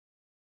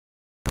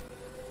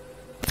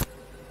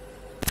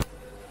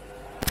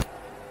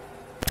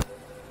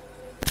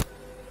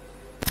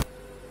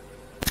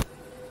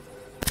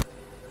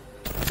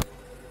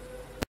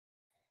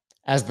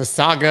As the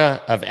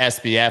saga of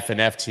SBF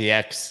and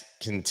FTX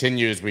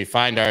continues, we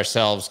find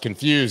ourselves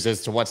confused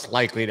as to what's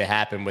likely to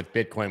happen with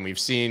Bitcoin. We've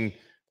seen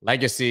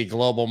legacy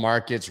global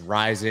markets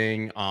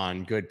rising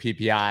on good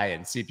PPI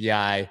and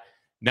CPI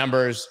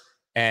numbers,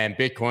 and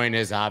Bitcoin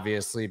has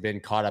obviously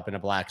been caught up in a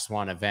black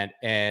swan event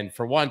and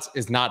for once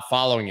is not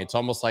following. It's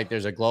almost like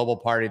there's a global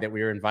party that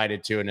we were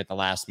invited to, and at the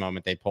last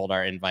moment they pulled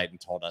our invite and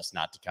told us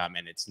not to come,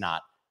 and it's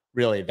not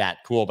really that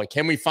cool. But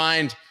can we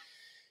find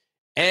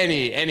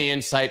any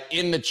insight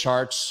in the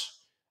charts?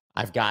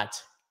 I've got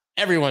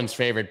everyone's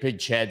favorite Big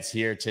Cheds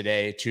here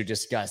today to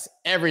discuss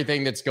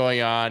everything that's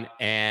going on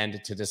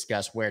and to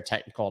discuss where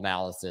technical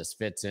analysis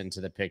fits into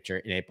the picture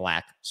in a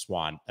black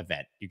swan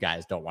event. You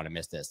guys don't want to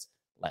miss this.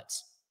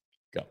 Let's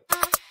go.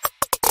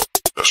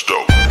 Let's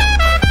go.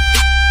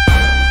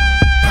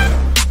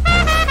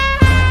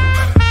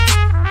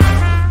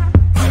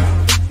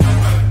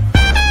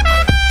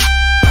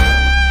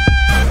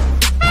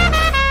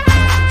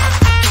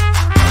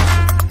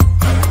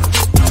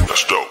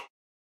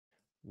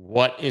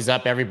 What is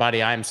up,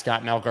 everybody? I'm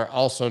Scott Melker,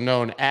 also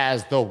known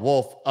as the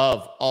Wolf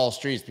of All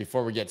Streets.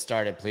 Before we get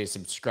started, please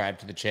subscribe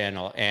to the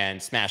channel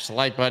and smash the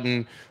like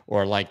button,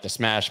 or like the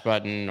smash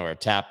button, or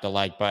tap the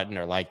like button,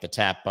 or like the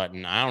tap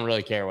button. I don't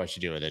really care what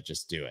you do with it.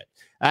 Just do it.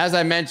 As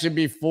I mentioned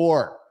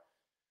before,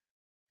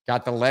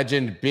 got the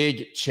legend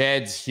Big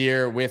Cheds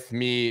here with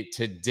me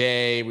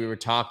today. We were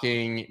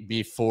talking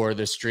before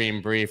the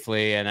stream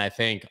briefly, and I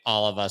think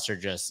all of us are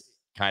just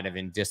kind of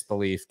in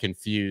disbelief,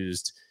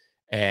 confused,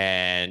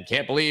 and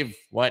can't believe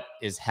what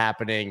is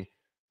happening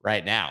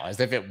right now.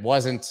 As if it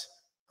wasn't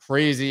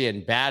crazy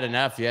and bad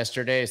enough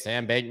yesterday,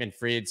 Sam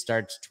Bankman-Fried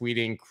starts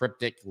tweeting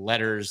cryptic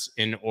letters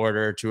in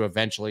order to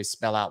eventually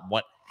spell out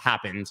what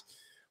happened,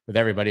 with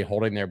everybody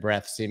holding their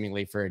breath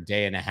seemingly for a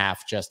day and a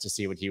half just to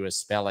see what he was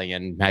spelling.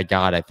 And my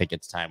God, I think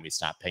it's time we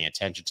stop paying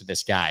attention to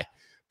this guy.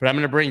 But I'm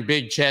going to bring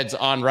Big Cheds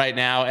on right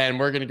now, and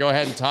we're going to go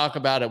ahead and talk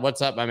about it.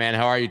 What's up, my man?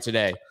 How are you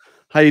today?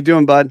 How you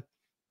doing, bud?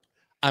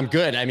 I'm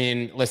good. I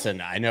mean, listen,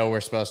 I know we're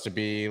supposed to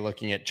be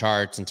looking at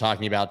charts and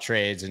talking about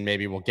trades, and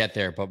maybe we'll get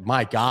there, but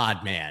my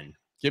God, man,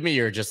 give me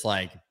your just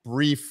like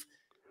brief,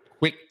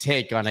 quick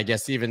take on, I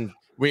guess, even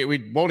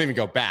we won't even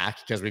go back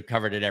because we've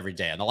covered it every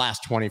day in the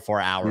last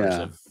 24 hours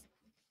of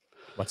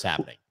what's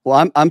happening.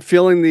 Well, I'm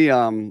feeling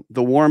the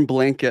warm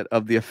blanket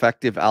of the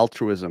effective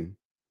altruism.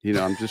 You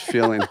know, I'm just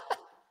feeling.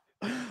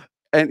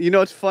 And, you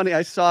know, it's funny.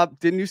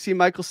 Didn't you see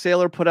Michael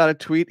Saylor put out a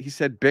tweet? He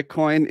said,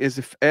 Bitcoin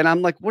is, and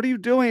I'm like, what are you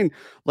doing?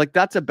 Like,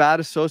 that's a bad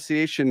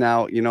association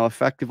now, you know,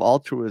 effective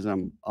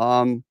altruism.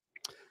 I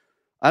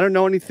don't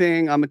know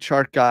anything. I'm a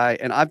chart guy,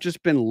 and I've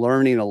just been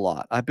learning a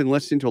lot. I've been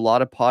listening to a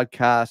lot of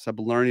podcasts. I've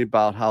been learning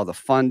about how the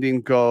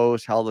funding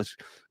goes, how this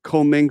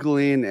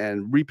commingling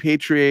and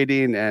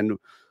repatriating and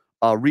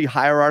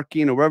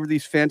re-hierarchying, or whatever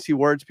these fancy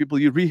words people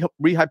use,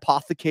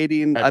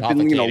 re-hypothecating. I've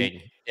been, you know,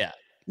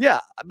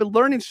 yeah, I've been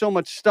learning so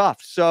much stuff.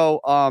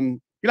 So,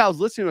 you know, I was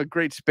listening to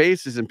great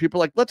spaces, and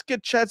people are like, let's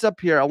get Cheds up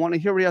here. I want to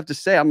hear what you have to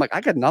say. I'm like, I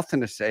got nothing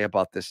to say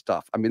about this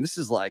stuff. I mean, this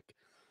is like,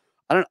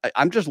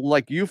 I'm just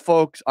like you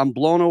folks. I'm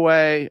blown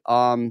away.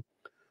 I'm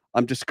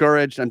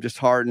discouraged. I'm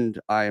disheartened.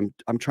 I'm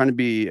trying to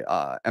be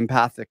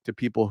empathic to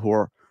people who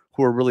are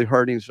really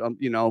hurting. So,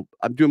 you know,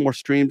 I'm doing more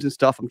streams and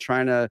stuff. I'm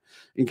trying to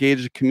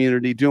engage the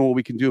community, doing what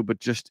we can do, but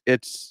just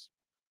it's,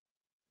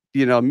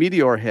 you know,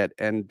 meteor hit,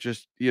 and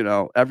just, you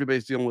know,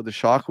 everybody's dealing with the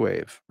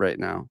shockwave right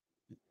now.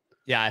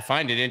 Yeah, I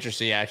find it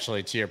interesting,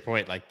 actually, to your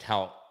point, like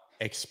how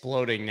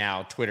exploding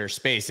now Twitter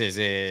Spaces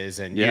is,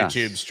 and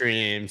YouTube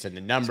streams, and the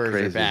numbers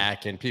are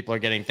back, and people are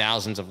getting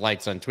thousands of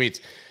likes on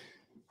tweets.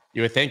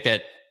 You would think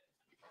that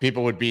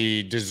people would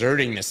be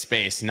deserting the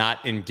space,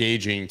 not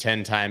engaging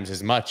 10 times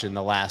as much in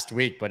the last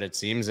week, but it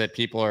seems that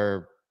people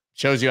are,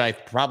 shows you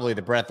probably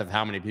the breadth of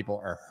how many people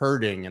are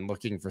hurting and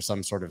looking for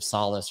some sort of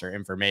solace or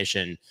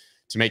information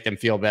to make them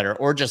feel better,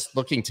 or just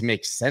looking to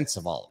make sense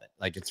of all of it.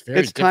 Like, it's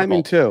very difficult.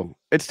 Timing too.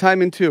 It's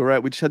timing too, right?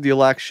 We just had the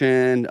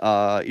election.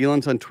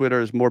 Elon's on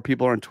Twitter, as more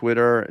people are on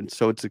Twitter, and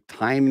so it's a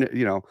time.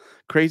 You know,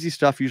 crazy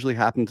stuff usually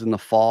happens in the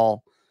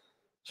fall,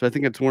 so I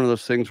think it's one of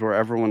those things where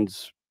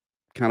everyone's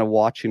kind of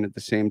watching at the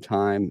same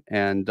time.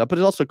 And but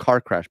it's also a car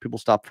crash. People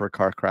stop for a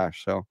car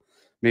crash, so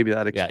maybe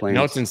that explains.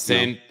 No, it's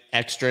insane. You know,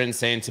 extra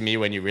insane to me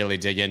when you really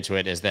dig into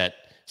it is that.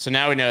 So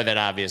now we know that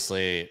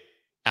obviously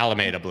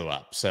Alameda blew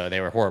up, so they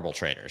were horrible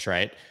traders,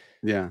 right?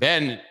 Yeah.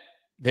 Then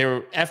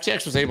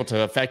FTX was able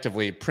to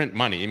effectively print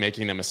money,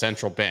 making them a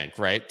central bank,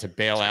 right, to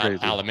bail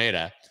out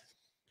Alameda.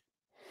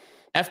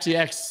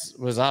 FTX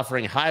was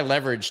offering high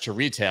leverage to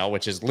retail,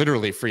 which is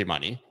literally free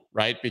money,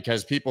 right?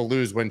 Because people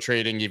lose when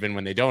trading, even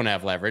when they don't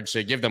have leverage. So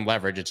you give them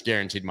leverage, it's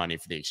guaranteed money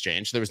for the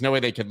exchange. There was no way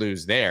they could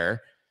lose there.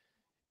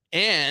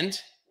 And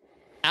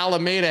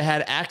Alameda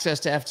had access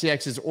to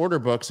FTX's order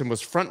books and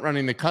was front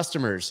running the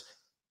customers,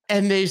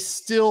 and they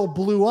still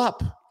blew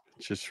up.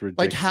 It's just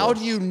ridiculous. Like, how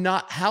do you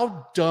not,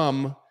 how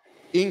dumb,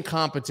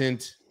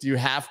 incompetent do you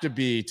have to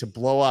be to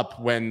blow up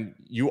when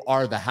you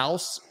are the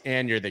house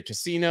and you're the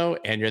casino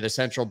and you're the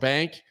central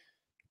bank?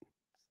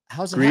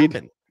 How's it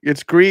happen?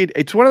 It's greed.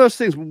 It's one of those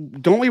things.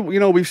 Don't we?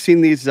 We've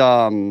seen these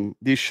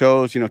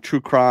shows,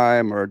 true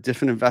crime or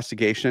different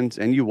investigations,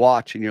 and you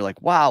watch and you're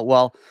like, wow.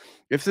 Well,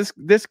 if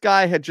this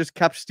guy had just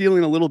kept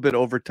stealing a little bit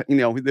over time,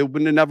 they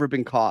would have never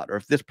been caught. Or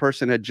if this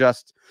person had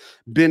just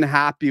been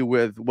happy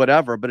with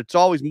whatever, but it's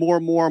always more,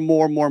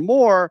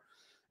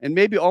 and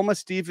maybe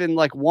almost even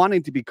like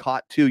wanting to be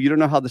caught too. You don't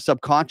know how the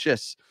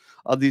subconscious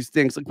of these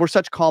things. Like, we're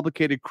such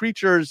complicated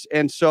creatures,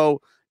 and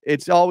so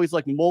it's always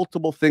like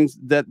multiple things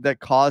that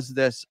cause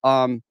this.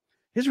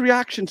 His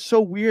reaction's so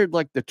weird,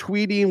 like the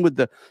tweeting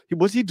with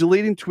was he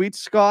deleting tweets,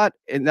 Scott?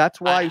 And that's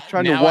why he's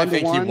trying to one-to-one? I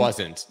think he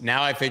wasn't.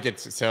 Now I think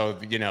it's so,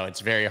 it's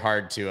very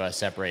hard to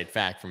separate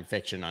fact from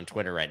fiction on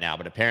Twitter right now.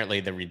 But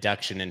apparently the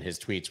reduction in his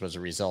tweets was a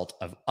result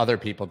of other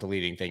people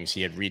deleting things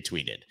he had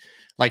retweeted.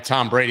 Like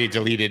Tom Brady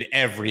deleted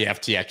every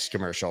FTX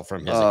commercial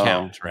from his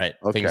account, right?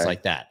 Okay. Things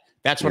like that.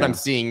 That's what I'm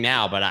seeing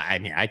now. But I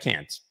mean, I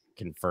can't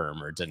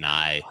confirm or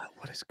deny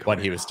what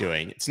he was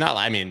doing. It's not.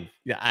 I mean,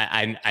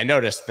 I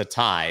noticed the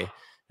tie.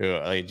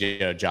 Who,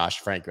 Josh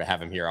Frank would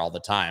have him here all the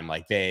time.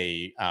 Like,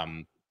 they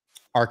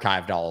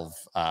archived all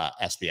of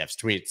SBF's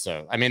tweets.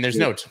 So I mean, there's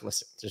no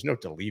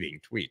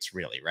deleting tweets,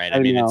 really, right? I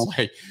mean, it's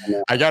like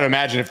I got to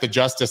imagine if the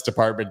Justice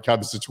Department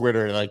comes to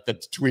Twitter, like the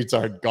tweets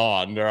aren't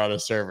gone; they're on a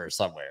server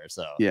somewhere.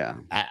 So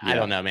I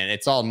don't know, man.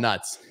 It's all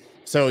nuts.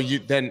 So you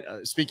then,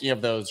 speaking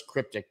of those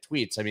cryptic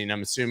tweets, I mean,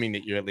 I'm assuming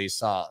that you at least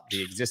saw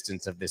the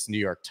existence of this New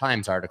York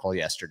Times article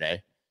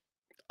yesterday.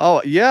 Oh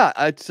yeah,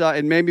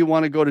 it made me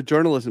want to go to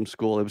journalism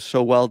school. It was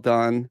so well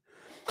done.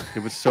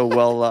 It was so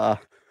well,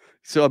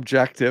 so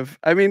objective.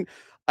 I mean,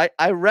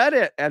 I read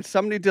it and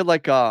somebody did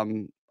like I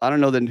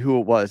don't know then who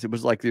it was. It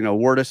was like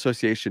word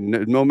association.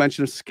 No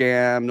mention of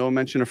scam, no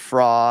mention of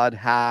fraud,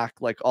 hack,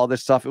 like all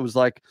this stuff. It was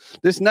like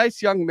this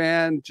nice young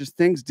man. Just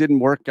things didn't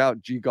work out.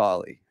 Gee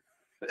golly.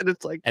 And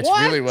it's like, it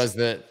really was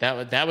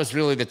that was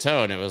really the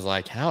tone. It was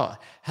like, how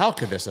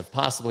could this have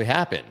possibly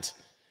happened?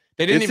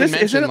 They didn't even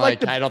mention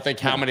like I don't think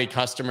how many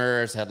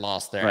customers had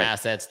lost their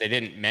assets. They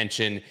didn't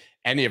mention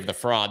any of the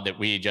fraud that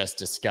we just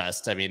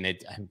discussed. I mean,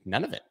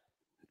 none of it.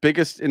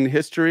 Biggest in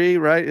history,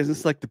 right? Isn't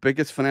this like the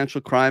biggest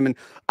financial crime? And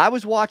I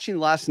was watching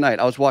last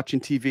night. I was watching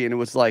TV, and it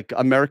was like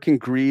American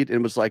Greed, and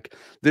it was like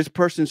this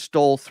person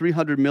stole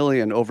 300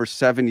 million over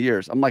 7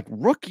 years. I'm like,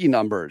 rookie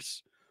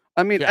numbers.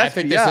 I mean, I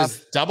think this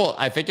is double.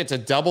 I think it's a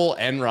double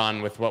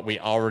Enron with what we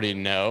already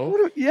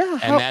know.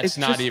 And that's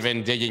not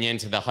even digging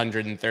into the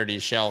 130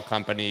 shell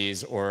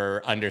companies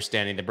or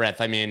understanding the breadth.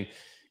 I mean,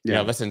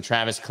 listen,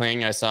 Travis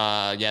Kling, I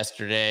saw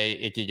yesterday,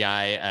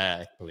 Ikigai,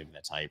 I believe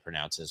that's how you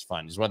pronounce his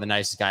fund. He's one of the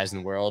nicest guys in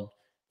the world.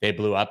 They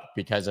blew up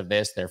because of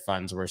this. Their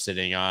funds were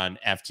sitting on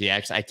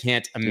FTX. I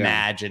can't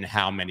imagine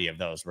how many of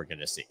those we're going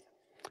to see.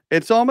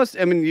 It's almost,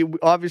 I mean,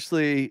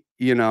 obviously,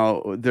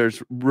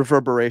 there's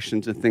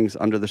reverberations and things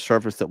under the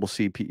surface that we'll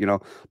see,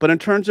 but in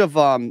terms of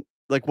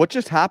like what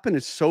just happened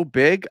is so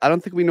big. I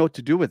don't think we know what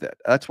to do with it.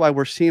 That's why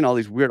we're seeing all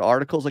these weird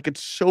articles. Like,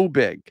 it's so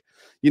big.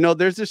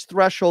 There's this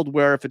threshold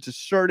where if it's a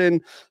certain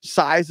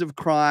size of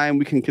crime,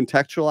 we can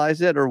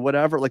contextualize it or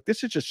whatever. Like,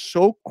 this is just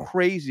so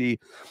crazy.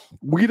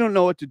 We don't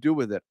know what to do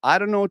with it. I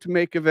don't know what to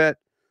make of it.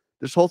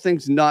 This whole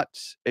thing's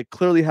nuts. It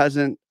clearly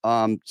hasn't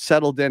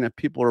settled in if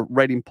people are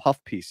writing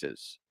puff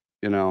pieces.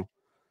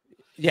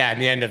 Yeah,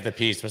 and the end of the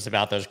piece was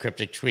about those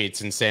cryptic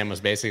tweets, and Sam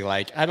was basically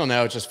like, I don't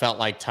know, it just felt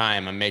like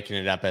time. I'm making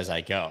it up as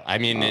I go. I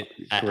mean,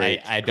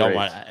 I don't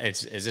want,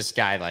 is this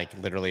guy like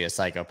literally a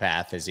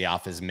psychopath? Is he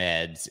off his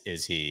meds?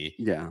 Is he?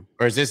 Yeah.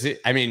 Or is this,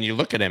 I mean, you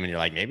look at him and you're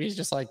like, maybe he's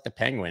just like the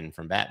Penguin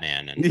from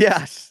Batman. And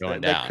yes,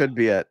 that could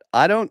be it.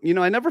 I don't,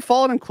 I never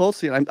followed him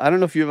closely. I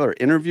don't know if you've ever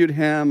interviewed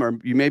him or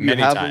you maybe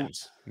many have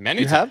times.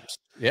 Many times.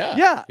 Yeah.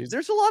 Yeah.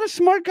 There's a lot of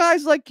smart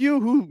guys like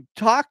you who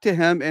talked to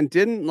him and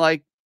didn't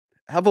like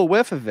have a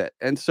whiff of it.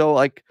 And so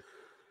like,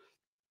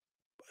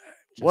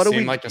 what do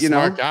we like a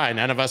smart guy?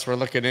 None of us were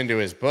looking into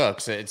his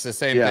books. It's the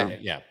same thing.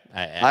 Yeah.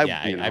 I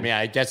mean,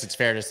 I guess it's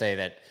fair to say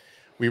that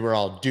we were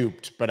all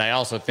duped, but I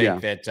also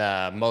think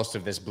that most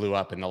of this blew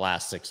up in the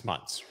last 6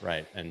 months.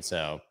 Right. And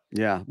so,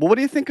 well, what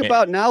do you think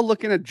about now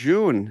looking at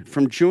June,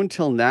 from June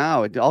till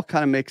now? It all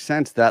kind of makes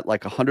sense that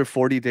like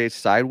 140 days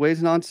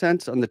sideways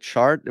nonsense on the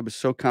chart. It was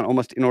so kind of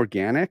almost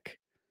inorganic.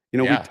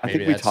 I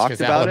think we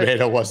talked about it.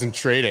 Alameda wasn't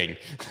trading.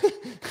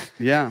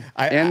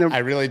 I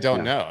really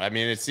don't know. I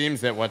mean, it seems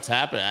that what's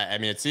happened, I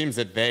mean, it seems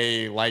that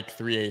they, like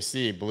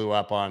 3AC, blew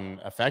up on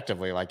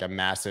effectively like a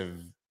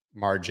massive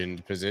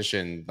margined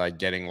position, like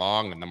getting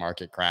long, and the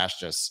market crash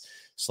just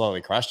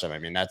slowly crushed them. I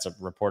mean, that's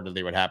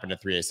reportedly what happened to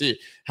 3AC.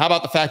 How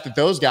about the fact that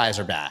those guys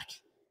are back?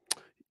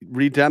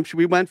 Redemption.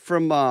 We went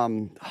from,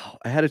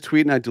 I had a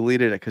tweet and I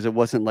deleted it because it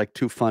wasn't like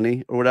too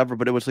funny or whatever,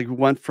 but it was like, we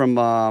went from,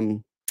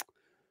 no,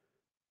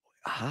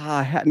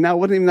 it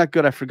wasn't even that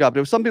good. I forgot, but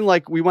it was something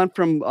like we went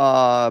from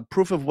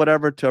proof of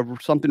whatever to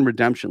something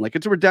redemption. Like,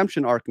 it's a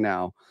redemption arc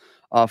now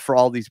for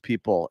all these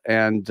people.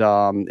 And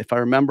if I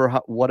remember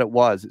what it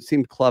was, it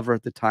seemed clever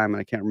at the time, and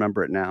I can't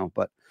remember it now.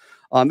 But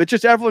it's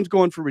just everyone's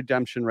going for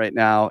redemption right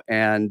now,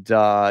 and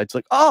it's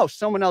like, oh,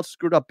 someone else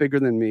screwed up bigger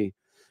than me.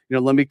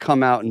 let me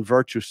come out and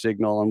virtue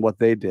signal on what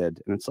they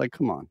did. And it's like,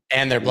 come on.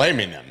 And they're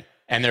blaming them.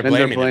 And they're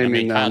blaming them. I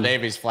mean, Kyle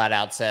Davies flat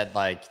out said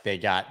like they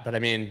got, but I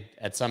mean,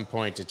 at some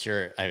point it's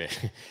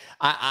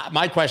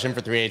my question for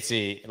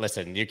 3HC,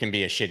 listen, you can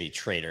be a shitty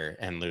trader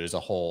and lose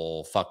a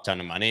whole fuck ton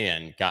of money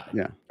and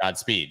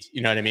Godspeed.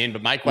 You know what I mean?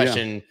 But my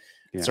question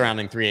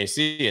surrounding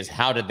 3AC is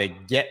how did they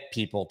get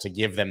people to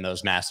give them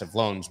those massive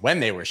loans when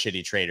they were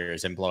shitty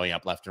traders and blowing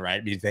up left and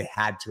right? Because they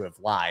had to have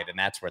lied, and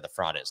that's where the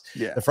fraud is.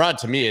 The fraud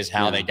to me is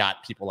how they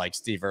got people like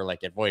Steve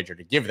Ehrlich at Voyager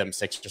to give them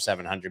 $600 or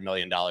 $700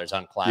 million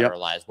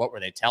uncollateralized. What were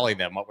they telling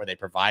them? What were they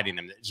providing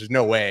them? There's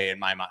no way in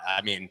my mind.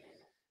 I mean,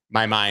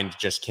 my mind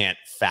just can't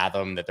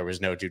fathom that there was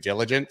no due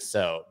diligence.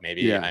 So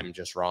maybe I'm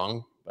just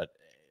wrong, but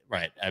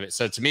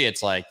so to me,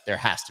 it's like there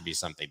has to be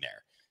something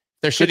there.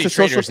 They're shitty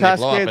traders and they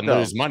blow up and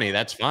lose money.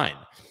 That's fine.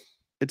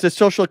 It's a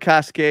social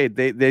cascade.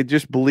 They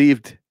just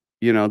believed,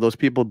 those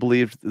people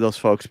believed those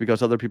folks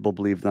because other people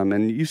believed them.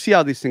 And you see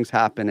how these things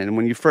happen. And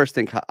when you first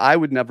think, I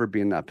would never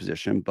be in that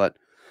position, but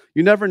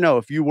you never know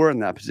if you were in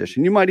that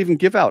position. You might even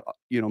give out,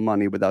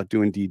 money without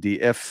doing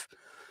DD if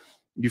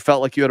you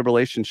felt like you had a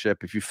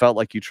relationship, if you felt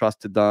like you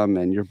trusted them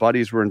and your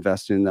buddies were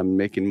investing in them and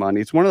making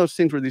money. It's one of those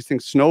things where these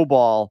things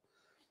snowball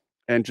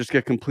and just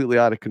get completely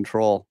out of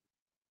control.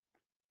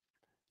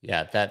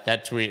 Yeah,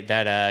 that tweet,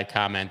 that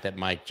comment that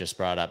Mike just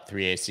brought up,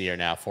 3AC are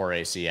now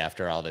 4AC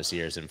after all this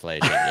year's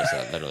inflation,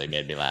 just literally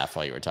made me laugh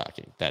while you were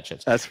talking. That's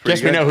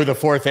guess we know who the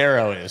fourth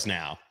arrow is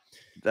now.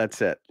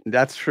 That's it.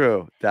 That's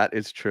true. That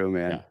is true,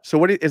 man. Yeah. So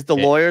what is the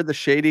lawyer, the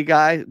shady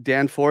guy,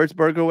 Dan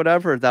Forsberg or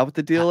whatever? Is that what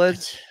the deal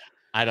is?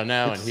 I don't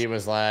know. And he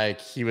was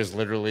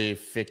literally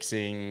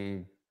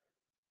fixing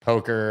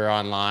poker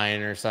online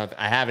or something.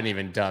 I haven't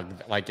even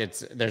dug.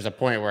 There's a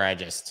point where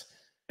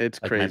it's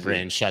crazy. My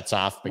brain shuts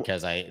off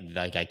because I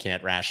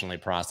can't rationally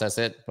process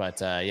it.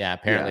 But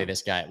apparently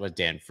this guy was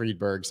Dan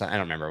Friedberg. I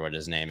don't remember what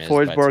his name is.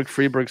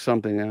 Friedberg,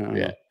 something.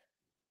 Yeah.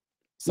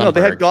 No,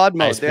 they had God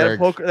mode. They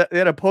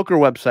had a poker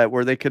website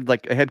where they could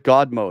hit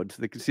God mode,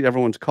 so they could see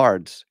everyone's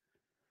cards.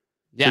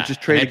 Yeah, so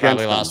just trade against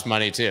probably them. Lost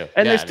money too,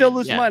 and they still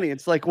lose money.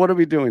 It's like, what are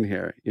we doing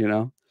here?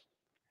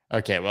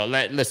 Okay, well,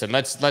 listen.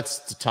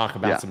 Let's talk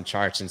about some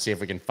charts and see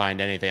if we can find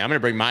anything. I'm going to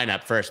bring mine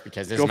up first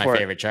because this is my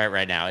favorite chart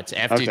right now. It's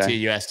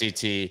FTT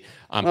USDT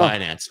on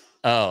Binance.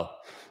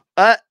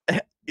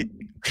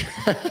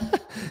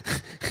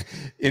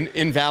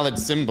 Invalid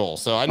symbol.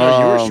 So I know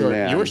you were short.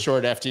 Man. You were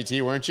short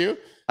FTT, weren't you?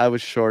 I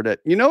was short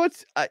it.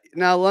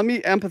 Now let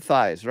me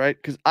empathize, right?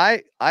 Because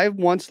I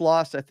once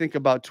lost, I think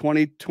about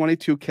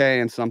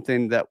 22K and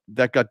something that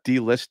got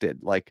delisted.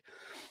 Like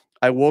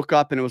I woke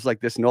up and it was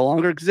like, this no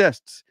longer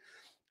exists.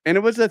 And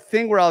it was a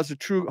thing where I was a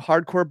true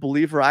hardcore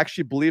believer. I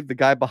actually believed the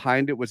guy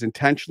behind it was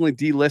intentionally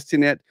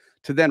delisting it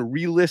to then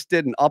relist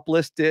it and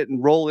uplist it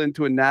and roll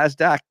into a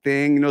NASDAQ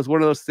thing. It was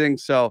one of those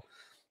things. So,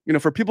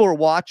 for people who are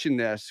watching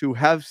this who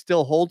have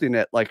still holding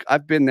it, like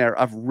I've been there,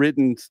 I've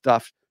ridden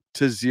stuff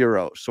to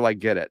zero. So I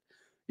get it.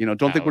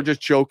 Don't think we're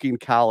just joking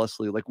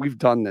callously. Like we've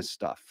done this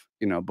stuff,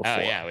 before. Oh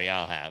yeah, we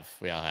all have.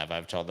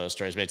 I've told those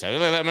stories many times.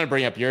 I'm going to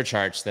bring up your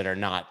charts that are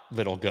not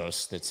little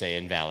ghosts that say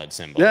invalid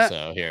symbol. Yeah.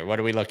 So here,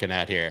 what are we looking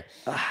at here?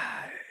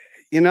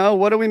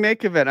 What do we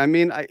make of it? I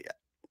mean,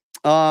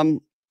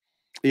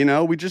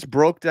 we just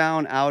broke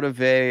down out of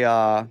this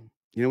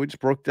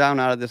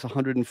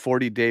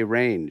 140-day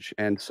range.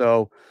 And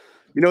so,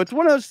 it's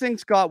one of those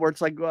things, Scott, where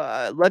it's like,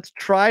 let's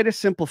try to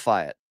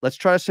simplify it. Let's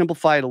try to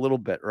simplify it a little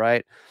bit,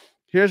 right?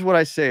 Here's what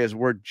I say is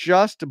we're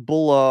just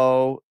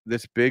below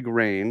this big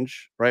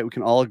range, right? We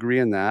can all agree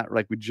on that.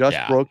 Like we just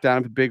broke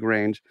down a big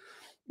range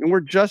and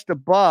we're just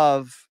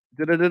above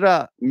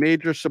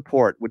major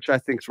support, which I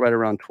think is right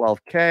around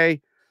 12K,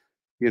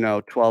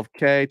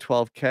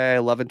 12K,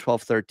 11,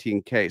 12,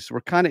 13K. So we're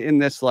kind of in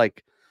this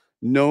like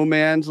no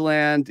man's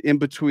land in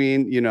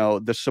between,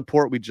 the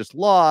support we just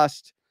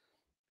lost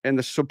and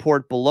the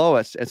support below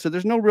us. And so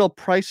there's no real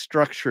price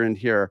structure in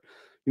here.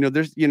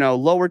 There's,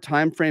 lower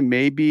time frame,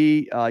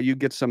 maybe you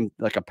get some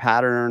like a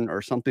pattern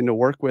or something to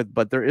work with,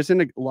 but there isn't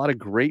a lot of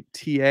great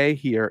TA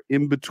here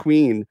in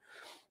between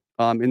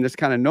in this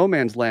kind of no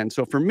man's land.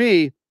 So for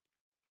me,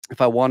 if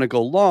I want to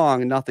go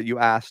long, and not that you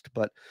asked,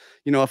 but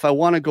if I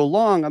want to go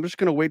long, I'm just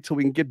going to wait till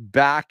we can get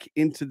back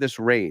into this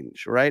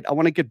range, right? I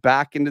want to get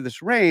back into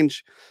this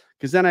range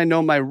because then I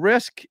know my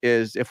risk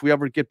is if we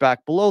ever get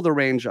back below the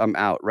range, I'm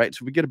out, right?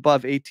 So if we get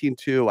above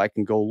 18.2, I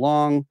can go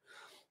long.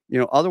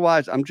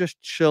 Otherwise I'm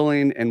just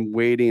chilling and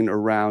waiting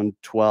around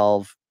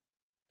 12K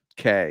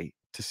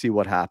to see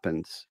what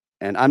happens.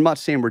 And I'm not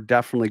saying we're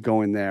definitely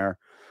going there,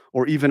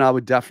 or even I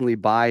would definitely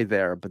buy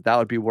there, but that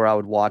would be where I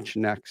would watch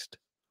next.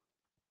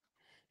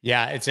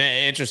 Yeah, it's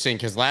interesting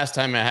because last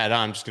time I had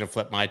on, I'm just going to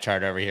flip my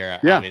chart over here.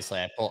 Yeah. Obviously,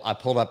 I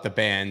pulled up the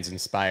bands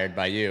inspired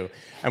by you.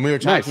 And we were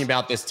talking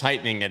about this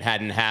tightening that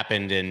hadn't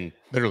happened in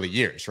literally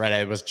years, right?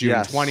 It was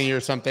June 20 or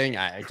something.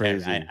 I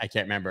can't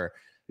remember.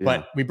 Yeah.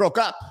 But we broke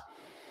up.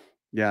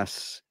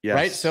 Yes.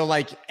 Right. So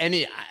you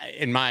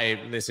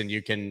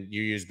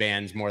use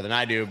bands more than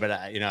I do, but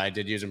I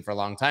did use them for a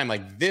long time.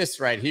 Like this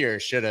right here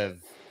should have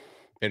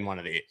been one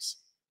of these.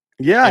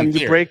 Yeah, in and you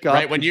theory, break up,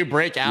 right? When you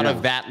break out yeah.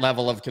 of that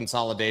level of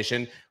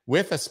consolidation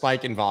with a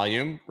spike in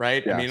volume,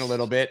 right? I mean, a Yes.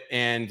 little bit,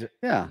 and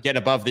Yeah. get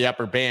above the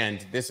upper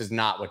band, this is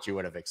not what you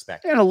would have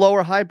expected. And a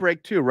lower high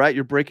break too, right?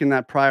 You're breaking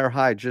that prior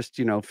high just,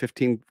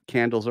 15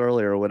 candles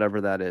earlier or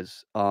whatever that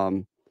is.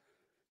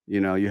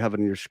 You have it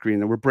on your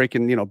screen, and we're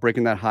breaking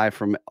that high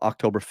from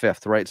October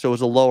 5th, right? So it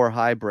was a lower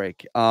high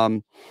break.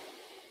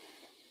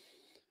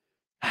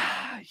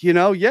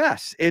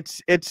 Yes,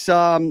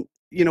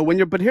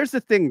 but here's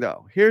the thing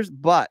though. Here's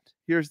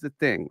the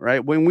thing,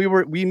 right?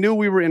 We knew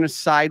we were in a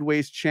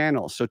sideways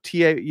channel. So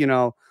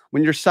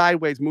when you're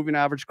sideways, moving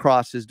average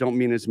crosses don't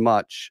mean as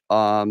much.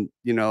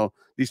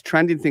 These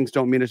trending things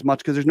don't mean as much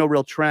because there's no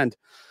real trend.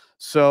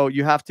 So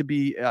you have to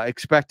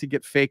expect to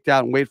get faked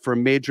out and wait for a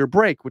major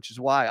break, which is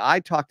why I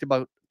talked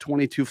about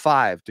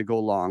 22.5 to go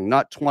long,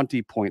 not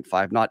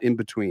 20.5, not in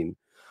between.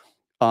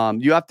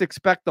 You have to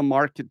expect the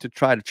market to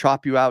try to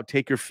chop you out,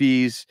 take your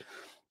fees,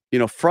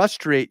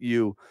 frustrate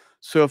you.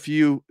 So if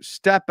you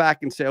step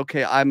back and say,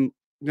 okay, I'm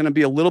going to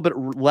be a little bit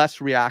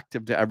less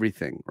reactive to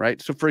everything, right?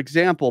 So for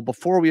example,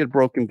 before we had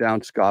broken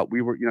down, Scott,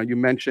 we were, you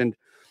mentioned,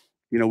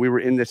 we were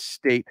in this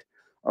state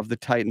of the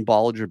Titan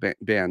Bollinger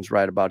Bands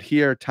right about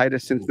here,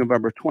 tightest since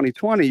November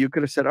 2020. You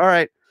could have said, all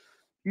right,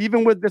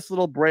 even with this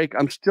little break,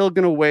 I'm still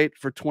going to wait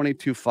for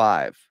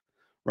 22.5,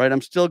 right?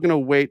 I'm still going to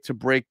wait to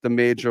break the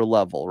major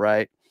level,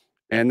 right?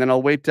 And then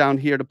I'll wait down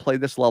here to play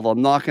this level.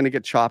 I'm not going to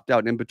get chopped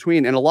out in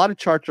between. And a lot of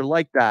charts are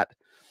like that.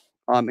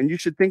 And you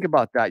should think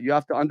about that. You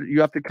have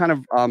to kind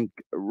of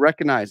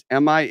recognize,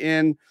 am I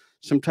in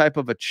some type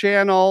of a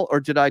channel,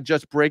 or did I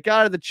just break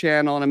out of the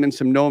channel and I'm in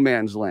some no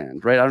man's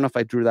land, right? I don't know if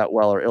I drew that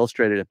well or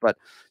illustrated it, but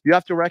you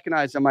have to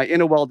recognize, am I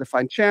in a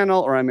well-defined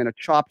channel, or I'm in a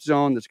chop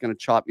zone that's going to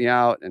chop me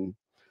out? And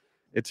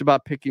it's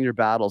about picking your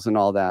battles and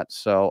all that.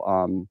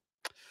 So,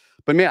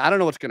 but man, I don't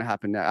know what's going to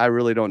happen next. I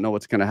really don't know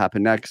what's going to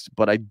happen next,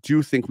 but I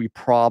do think we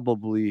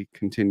probably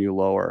continue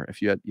lower.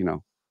 If you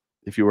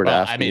were to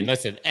ask me.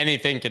 Listen,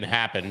 anything can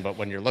happen, but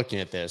when you're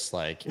looking at this,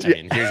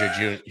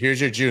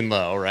 here's your June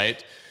low,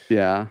 right?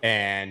 Yeah.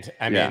 And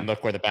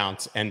look where the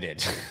bounce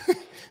ended.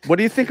 What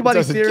do you think about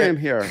Ethereum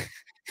here?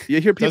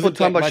 You hear people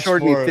talking about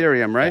shorting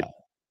Ethereum, right?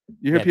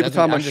 You hear people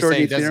talking about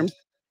shorting Ethereum?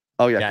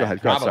 Oh, yeah, go ahead.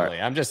 Probably.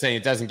 Sorry. I'm just saying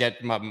it doesn't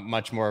get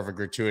much more of a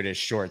gratuitous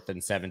short than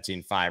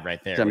 17.5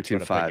 right there, which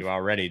would have put you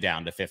already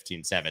down to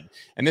 15.7.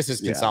 And this is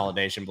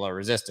consolidation below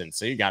resistance.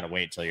 So you got to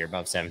wait till you're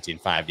above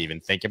 17.5 to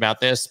even think about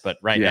this. But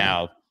right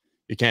now,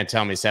 you can't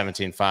tell me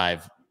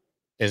 17.5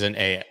 isn't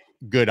a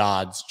good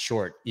odds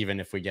short, even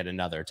if we get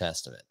another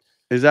test of it.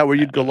 Is that where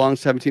you'd go long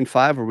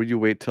 17.5, or would you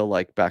wait till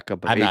back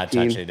up at 18? I'm not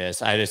touching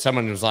this.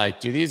 Someone was like,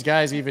 do these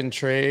guys even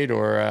trade,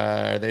 or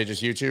are they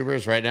just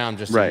YouTubers? Right now, I'm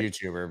just a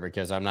YouTuber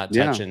because I'm not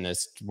touching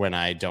this when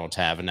I don't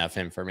have enough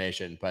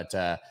information. But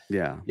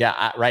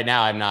right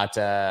now I'm not.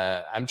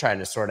 I'm trying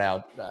to sort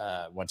out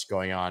what's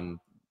going on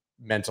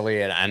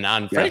mentally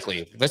and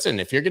frankly, listen,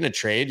 if you're going to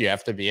trade, you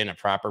have to be in a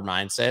proper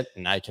mindset,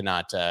 and I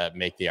cannot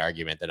make the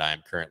argument that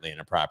I'm currently in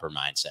a proper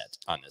mindset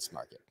on this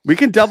market. We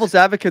can devil's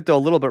advocate though a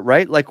little bit,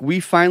 right? Like, we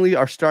finally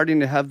are starting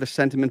to have the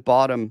sentiment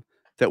bottom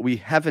that we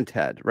haven't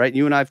had, right?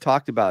 You and I have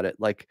talked about it.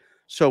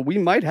 So we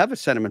might have a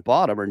sentiment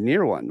bottom or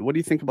near one. What do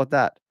you think about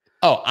that?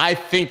 Oh, I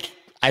think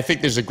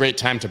there's a great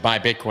time to buy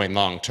Bitcoin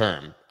long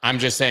term. I'm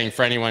just saying,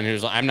 for anyone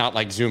I'm not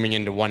zooming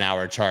into 1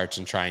 hour charts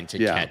and trying to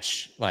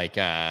catch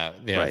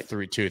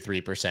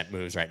 2-3%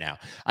 moves right now.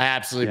 I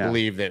absolutely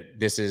believe that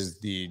this is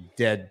the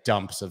dead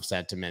dumps of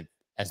sentiment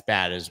as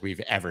bad as we've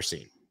ever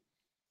seen.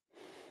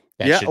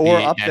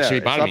 Up there.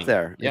 It's up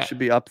there. It should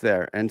be up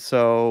there. And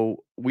so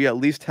we at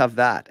least have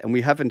that, and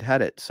we haven't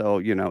had it. So,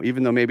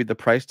 even though maybe the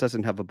price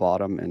doesn't have a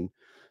bottom, and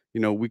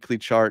weekly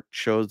chart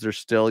shows there's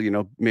still,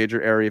 major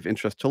area of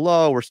interest to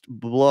low. We're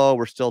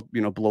still,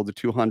 below the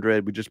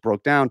 200. We just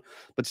broke down.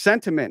 But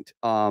sentiment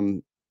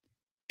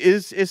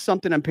is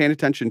something I'm paying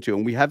attention to.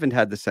 And we haven't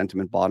had the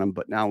sentiment bottom,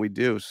 but now we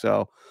do.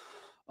 So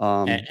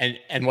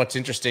and what's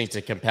interesting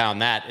to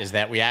compound that is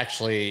that we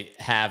actually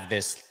have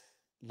this,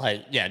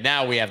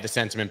 now we have the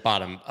sentiment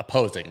bottom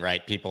opposing,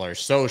 right? People are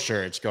so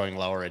sure it's going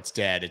lower, it's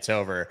dead, it's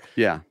over.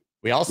 Yeah.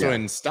 We also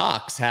in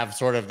stocks have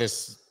sort of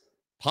this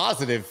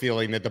positive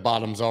feeling that the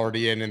bottom's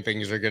already in and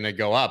things are going to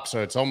go up.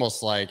 So it's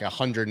almost like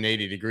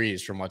 180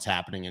 degrees from what's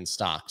happening in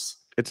stocks.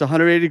 It's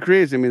 180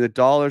 degrees. I mean, the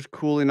dollar's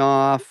cooling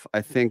off.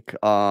 I think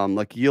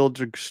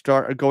yields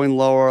are going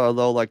lower,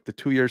 although the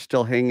 2 years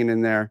still hanging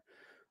in there.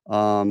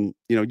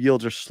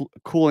 Yields are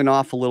cooling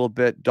off a little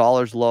bit.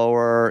 Dollar's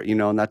lower,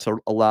 and that's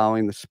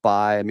allowing the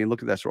SPY. I mean,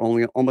 look at this. We're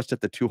only almost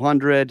at the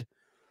 200.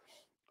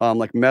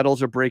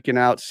 Metals are breaking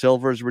out.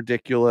 Silver's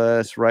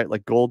ridiculous, right?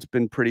 Gold's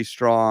been pretty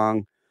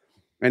strong.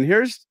 And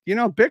here's,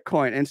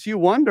 Bitcoin. And so you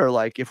wonder,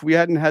 if we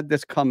hadn't had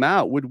this come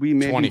out, would we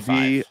maybe 25.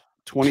 be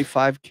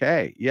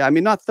 25K? Yeah, I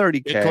mean, not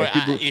 30K.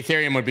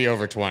 Ethereum would be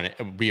over 20. It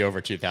would be over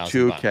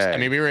 2,000 bucks. I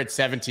mean, we were at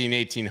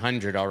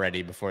 1,1800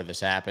 already before this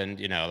happened.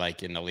 In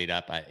the lead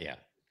up.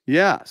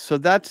 Yeah. So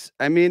that's,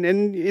 I mean,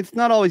 and it's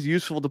not always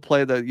useful to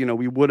play the,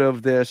 we would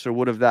have this or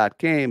would have that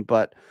game,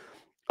 but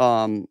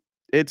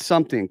it's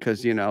something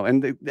because, you know,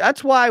 and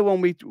that's why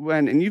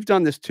and you've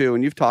done this too,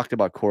 and you've talked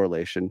about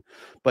correlation,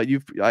 but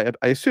I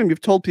assume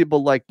you've told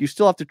people like you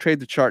still have to trade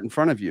the chart in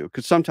front of you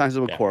because sometimes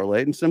it will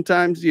correlate and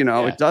sometimes, you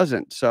know, it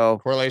doesn't. So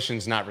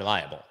correlation's not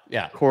reliable.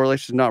 Yeah.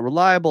 Correlation is not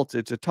reliable.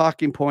 It's a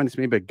talking point. It's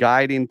maybe a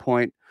guiding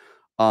point.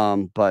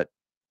 But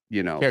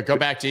you know, here, go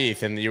back to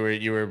ETH, and you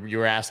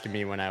were asking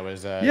me when I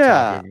was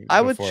talking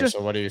before.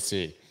 So what do you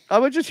see? I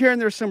was just hearing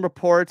there's some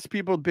reports.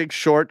 People, Big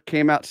Short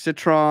came out,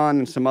 Citron,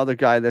 and some other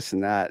guy, this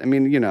and that. I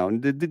mean, you know,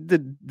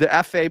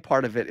 the FA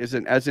part of it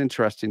isn't as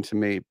interesting to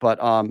me. But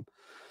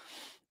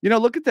you know,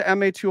 look at the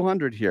MA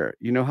 200 here.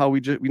 You know how we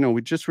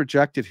just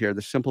rejected here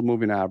the simple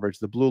moving average,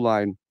 the blue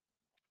line.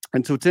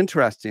 And so it's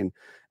interesting.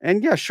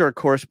 And yeah, sure, it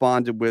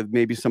corresponded with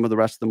maybe some of the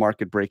rest of the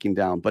market breaking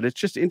down. But it's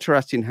just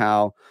interesting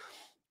how,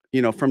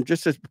 you know, from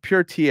just a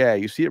pure TA,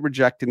 you see it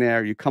rejecting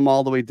there, you come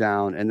all the way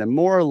down, and then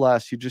more or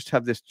less you just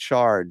have this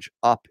charge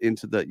up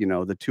into the, you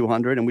know, the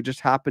 200, and we just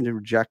happen to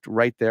reject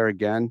right there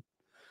again.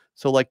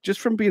 So like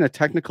just from being a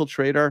technical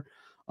trader,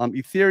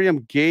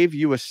 Ethereum gave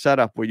you a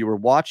setup where you were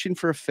watching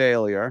for a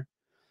failure,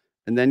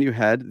 and then you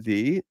had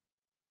the,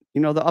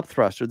 you know, the up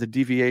thrust or the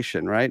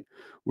deviation, right?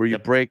 Where you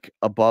break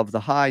above the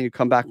high and you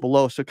come back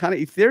below. So kind of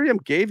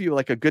Ethereum gave you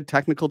like a good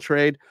technical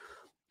trade.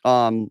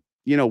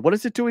 You know, what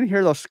is it doing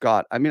here though,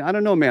 Scott? I mean, I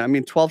don't know, man. I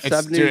mean,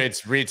 1270.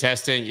 It's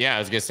retesting. Yeah, I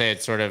was gonna say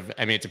it's sort of.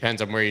 I mean, it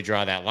depends on where you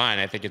draw that line.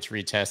 I think it's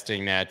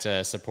retesting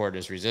that support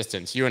as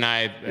resistance. You and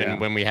I, and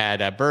when we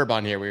had Burb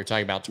on here, we were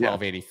talking about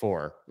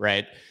 1284,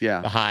 right?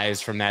 Yeah. The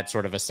highs from that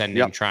sort of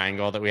ascending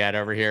triangle that we had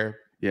over here.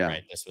 Yeah.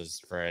 Right. This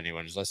was, for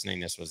anyone who's listening,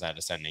 this was that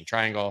ascending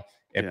triangle.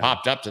 It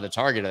popped up to the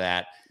target of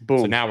that. Boom.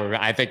 So now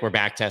I think we're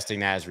back testing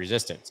that as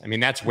resistance. I mean,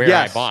 that's where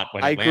I bought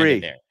when it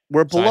landed there.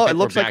 We're below. It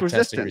looks like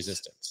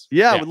resistance.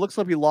 Yeah, it looks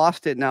like we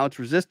lost it. Now it's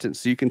resistance.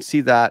 So you can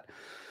see that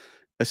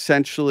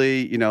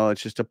essentially, you know,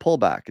 it's just a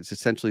pullback. It's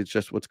essentially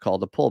just what's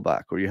called a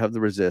pullback, where you have the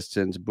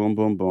resistance, boom,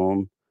 boom,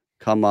 boom,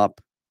 come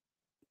up,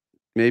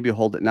 maybe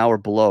hold it. Now we're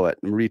below it.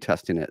 I'm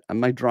retesting it. And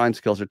my drawing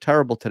skills are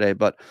terrible today,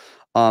 but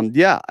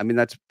yeah, I mean,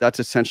 that's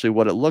essentially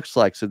what it looks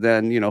like. So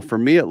then, you know, for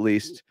me at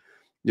least,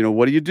 you know,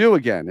 what do you do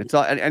again? It's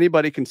all,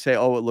 anybody can say,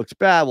 oh, it looks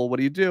bad. Well, what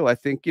do you do? I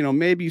think, you know,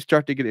 maybe you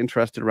start to get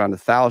interested around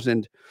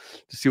 1,000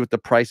 to see what the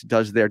price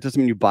does there. It doesn't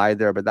mean you buy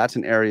there, but that's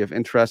an area of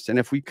interest. And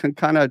if we can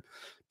kind of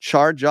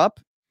charge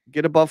up,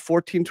 get above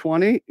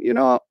 1420, you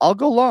know, I'll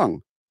go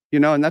long, you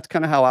know, and that's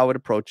kind of how I would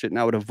approach it. And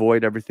I would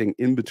avoid everything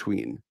in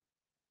between,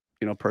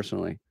 you know,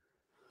 personally.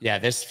 Yeah,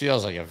 this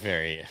feels like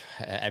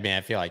I mean, I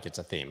feel like it's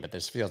a theme, but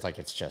this feels like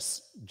it's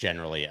just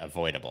generally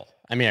avoidable.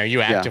 I mean, are you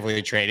actively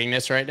trading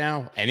this right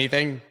now?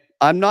 Anything?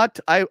 I'm not.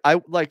 I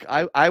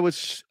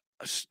was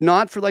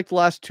not for like the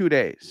last 2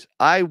 days.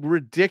 I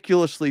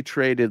ridiculously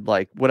traded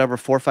like whatever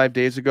 4 or 5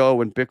 days ago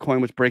when Bitcoin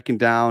was breaking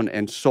down,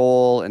 and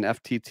Sol and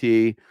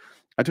FTT.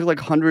 I took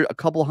like a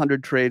couple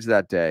hundred trades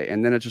that day,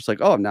 and then it's just like,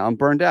 oh, now I'm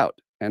burned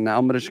out, and now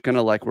I'm just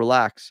gonna like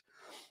relax.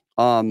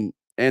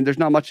 And there's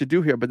not much to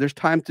do here, but there's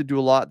time to do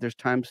a lot. There's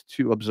times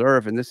to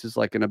observe, and this is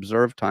like an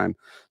observe time.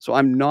 So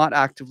I'm not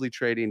actively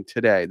trading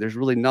today. There's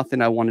really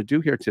nothing I want to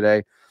do here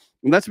today,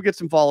 unless we get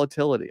some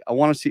volatility. I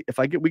want to see if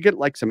we get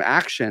like some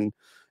action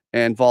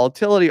and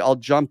volatility, I'll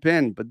jump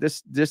in. But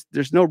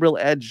there's no real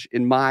edge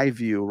in my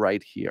view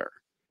right here.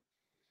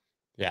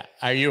 Yeah.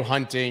 Are you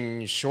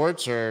hunting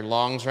shorts or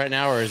longs right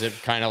now? Or is it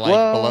kind of like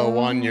below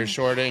one you're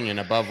shorting and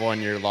above one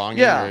you're longing?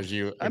 Yeah. Or do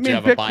you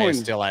have a bias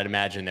still? I'd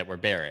imagine that we're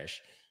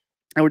bearish.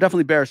 And we're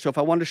definitely bearish. So if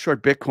I wanted to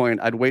short Bitcoin,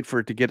 I'd wait for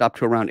it to get up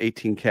to around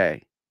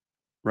 18K.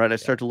 Right? I'd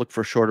start to look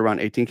for short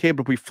around 18K.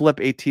 But if we flip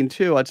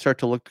 18.2, I'd start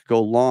to look to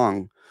go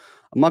long.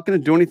 I'm not going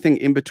to do anything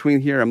in between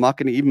here. I'm not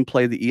going to even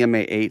play the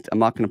EMA 8. I'm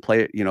not going to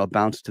play it, you know, a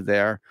bounce to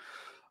there.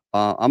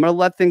 I'm going to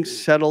let things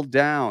settle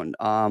down.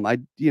 I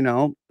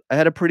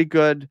had a pretty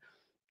good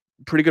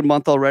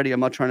month already. I'm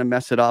not trying to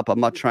mess it up. I'm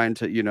not trying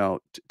to, you know,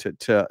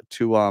 to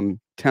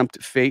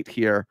tempt fate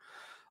here.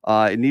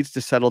 It needs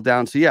to settle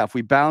down. So yeah, if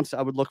we bounce,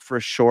 I would look for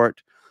a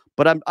short.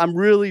 But I'm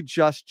really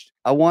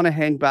I want to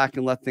hang back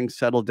and let things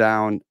settle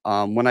down.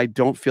 When I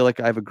don't feel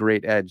like I have a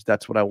great edge,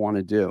 that's what I want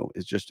to do.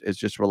 Is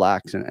just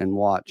relax and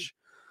watch.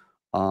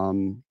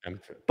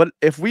 But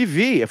if we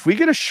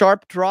get a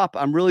sharp drop,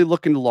 I'm really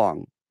looking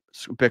long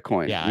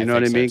Bitcoin. Yeah, you know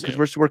what I mean?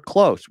 Because we're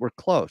close. We're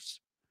close.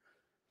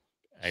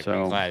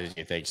 I'm glad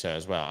you think so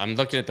as well. I'm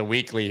looking at the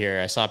weekly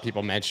here. I saw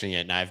people mentioning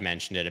it, and I've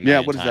mentioned it a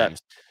million times. What is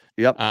that?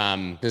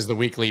 Yep. This is the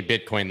weekly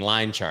Bitcoin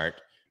line chart,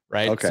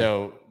 right? Okay.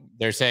 So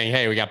they're saying,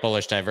 hey, we got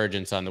bullish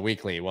divergence on the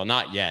weekly. Well,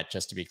 not yet,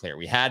 just to be clear.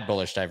 We had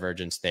bullish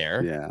divergence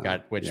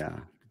there, which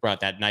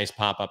brought that nice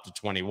pop up to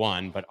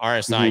 21, but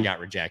RSI got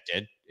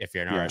rejected if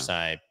you're an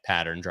RSI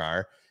pattern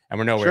drawer, and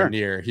we're nowhere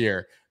near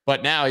here.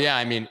 But now,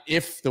 I mean,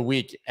 if the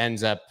week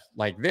ends up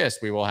like this,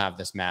 we will have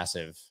this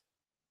massive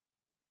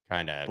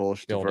kind of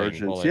bullish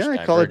divergence.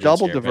 I call it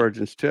double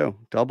divergence too.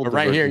 Double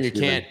divergence. Right here, you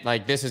can't,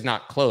 like, this is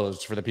not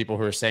closed for the people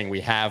who are saying we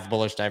have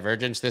bullish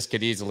divergence. This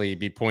could easily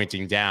be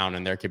pointing down,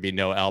 and there could be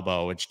no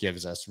elbow, which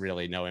gives us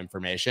really no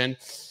information.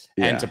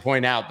 And to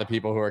point out the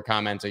people who are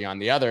commenting on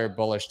the other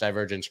bullish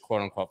divergence,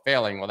 quote unquote,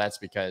 failing, well, that's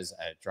because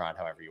draw it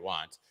however you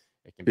want.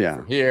 It can be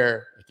from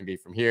here. It can be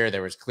from here.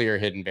 There was clear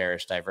hidden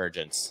bearish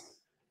divergence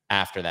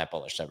after that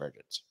bullish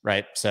divergence,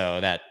 right? So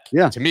that,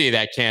 to me,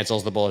 that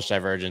cancels the bullish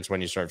divergence when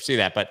you sort of see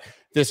that. But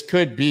this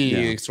could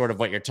be sort of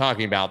what you're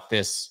talking about,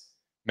 this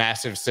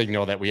massive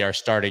signal that we are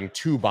starting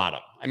to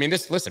bottom. I mean,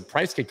 listen,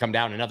 price could come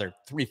down another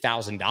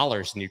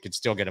 $3,000 and you could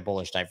still get a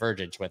bullish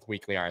divergence with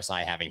weekly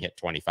RSI having hit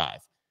 25.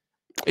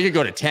 It could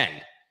go to 10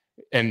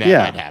 and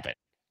that might happen.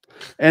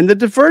 And the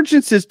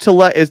divergence is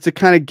to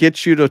kind of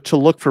get you to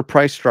look for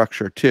price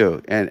structure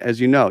too. And as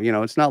you know,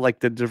 it's not like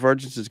the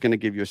divergence is going to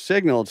give you a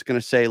signal. It's going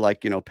to say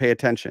like, pay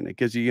attention. It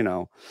gives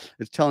you,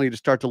 it's telling you to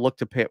start to look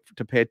to pay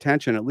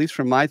attention. At least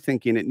from my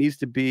thinking, it needs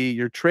to be,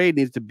 your trade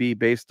needs to be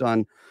based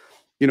on,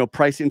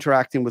 price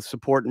interacting with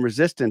support and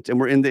resistance. And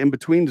we're in the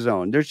in-between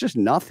zone. There's just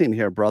nothing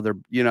here, brother.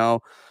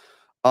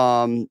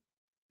 Crypto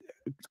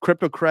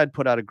Cred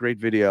put out a great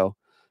video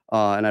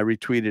and I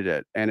retweeted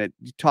it. And it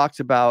talks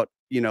about,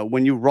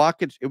 when you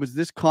rocket, it was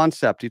this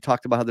concept. He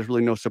talked about how there's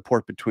really no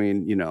support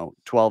between,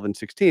 12 and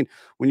 16.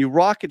 When you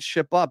rocket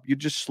ship up, you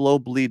just slow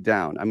bleed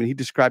down. I mean, he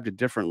described it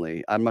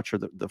differently. I'm not sure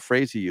the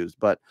phrase he used,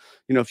 but,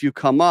 if you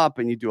come up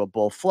and you do a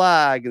bull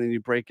flag and then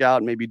you break out,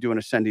 and maybe do an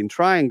ascending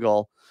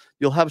triangle,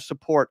 you'll have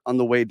support on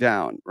the way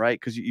down, right?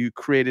 Because you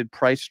created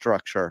price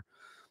structure.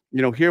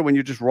 Here, when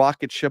you just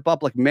rocket ship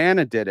up, like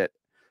Mana did it.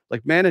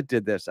 Like Mana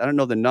did this. I don't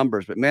know the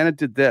numbers, but Mana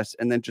did this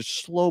and then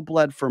just slow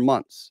bled for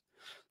months.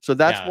 So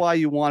that's why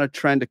you want a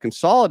trend to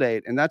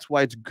consolidate. And that's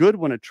why it's good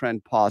when a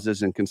trend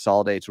pauses and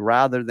consolidates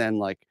rather than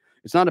like,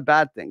 it's not a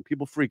bad thing.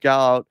 People freak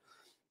out,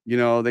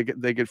 they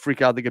get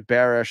freaked out, they get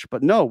bearish.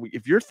 But no,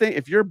 if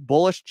your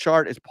bullish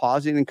chart is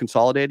pausing and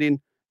consolidating,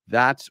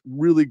 that's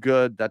really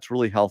good. That's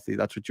really healthy.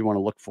 That's what you want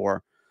to look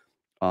for.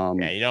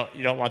 You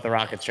don't want the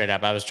rocket straight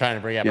up. I was trying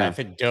to bring up, I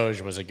think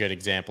Doge was a good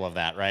example of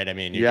that, right? I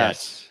mean,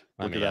 here's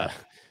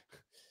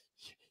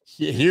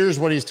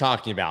what he's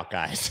talking about,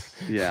 guys.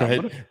 Yeah,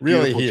 right?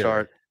 Really here.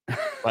 Chart.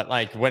 But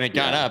like when it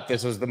got up,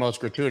 this was the most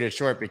gratuitous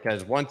short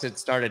because once it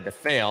started to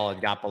fail and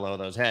got below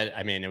those heads,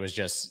 I mean, it was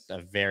just a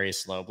very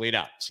slow bleed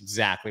up. It's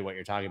exactly what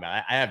you're talking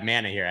about. I have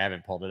Mana here. I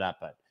haven't pulled it up,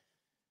 but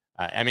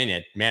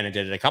Mana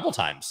did it a couple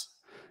times.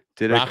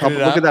 Look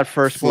at that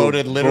first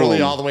floated move. Literally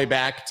Boom. all the way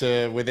back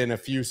to within a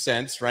few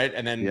cents, right?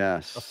 And then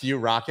a few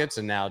rockets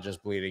and now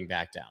just bleeding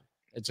back down.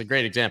 It's a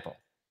great example.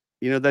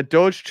 That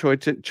Doge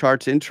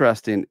chart's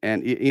interesting.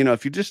 And,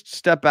 if you just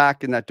step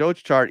back in that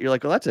Doge chart, you're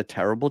like, oh, that's a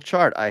terrible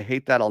chart. I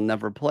hate that. I'll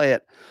never play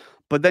it.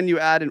 But then you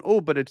add in, oh,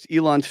 but it's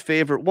Elon's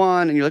favorite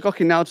one. And you're like,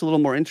 okay, now it's a little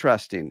more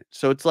interesting.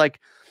 So it's like,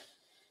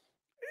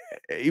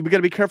 we got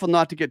to be careful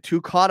not to get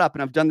too caught up.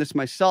 And I've done this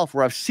myself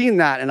where I've seen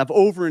that and I've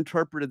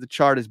overinterpreted the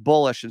chart as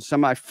bullish.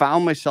 And I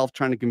found myself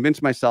trying to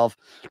convince myself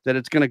that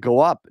it's going to go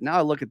up. Now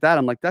I look at that.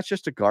 I'm like, that's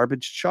just a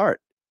garbage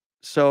chart.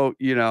 So,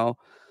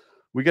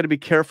 we got to be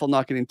careful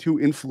not getting too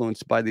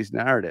influenced by these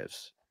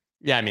narratives.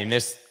 Yeah, I mean,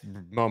 this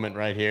moment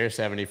right here,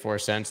 74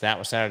 cents, that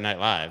was Saturday Night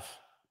Live.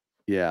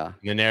 Yeah.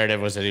 The narrative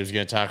was that he was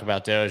going to talk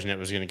about Doge and it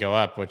was going to go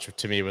up, which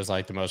to me was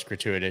like the most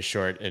gratuitous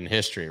short in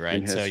history,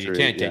 right? So you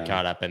can't get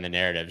caught up in the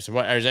narratives. Is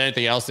there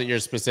anything else that you're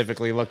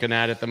specifically looking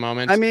at the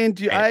moment? I mean,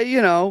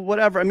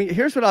 whatever. I mean,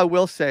 here's what I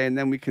will say, and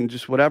then we can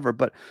just whatever.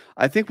 But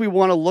I think we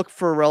want to look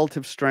for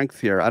relative strength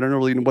here. I don't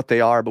really know what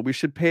they are, but we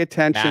should pay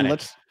attention.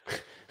 Matic.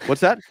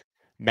 What's that?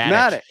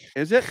 Matic.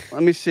 Is it?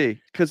 Let me see.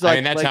 Because I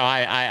mean, that's how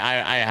I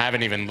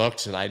haven't even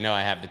looked. I know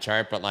I have the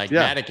chart, but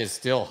Matic is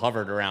still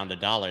hovered around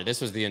 $1.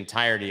 This was the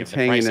entirety of the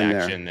price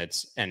action.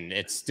 It's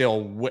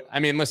still. I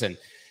mean, listen.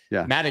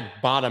 Yeah. Matic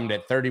bottomed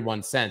at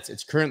 31 cents.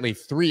 It's currently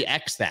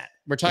 3x that.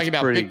 We're talking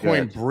about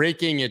Bitcoin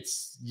breaking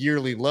its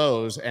yearly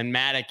lows, and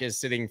Matic is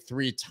sitting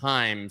 3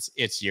 times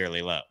its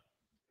yearly low.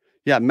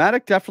 Yeah,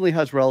 Matic definitely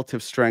has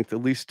relative strength,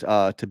 at least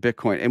to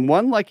Bitcoin. And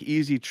one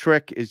easy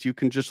trick is you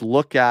can just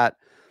look at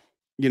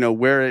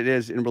where it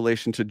is in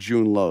relation to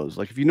June lows.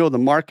 Like if the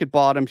market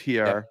bottomed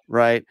here,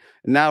 right?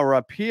 And now we're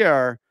up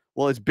here.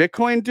 Well, is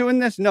Bitcoin doing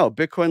this? No,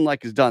 Bitcoin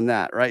has done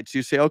that, right? So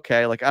you say,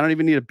 okay, I don't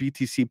even need a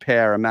BTC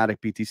pair, a Matic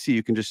BTC.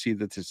 You can just see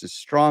that this is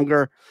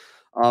stronger.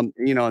 And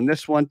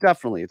this one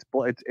definitely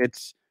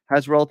it's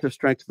has relative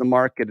strength to the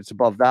market. It's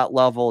above that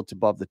level. It's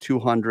above the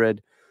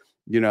 200.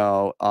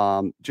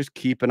 Just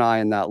keep an eye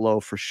on that low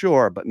for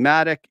sure. But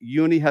Matic,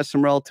 Uni has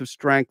some relative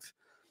strength.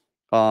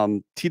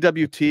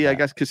 TWT, I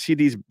guess, because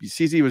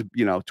CZ was,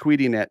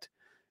 tweeting it,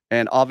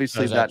 and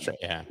obviously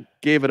that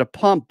gave it a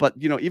pump. But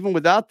even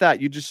without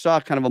that, you just saw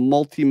kind of a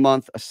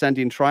multi-month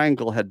ascending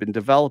triangle had been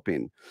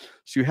developing.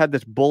 So you had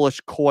this bullish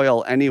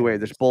coil anyway,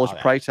 this bullish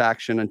price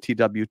action on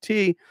TWT.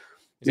 Is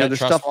that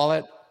Trust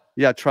Wallet?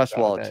 Yeah, Trust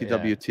Wallet,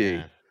 TWT.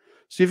 Yeah.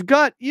 So you've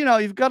got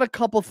a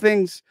couple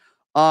things.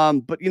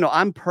 But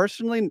I'm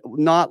personally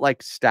not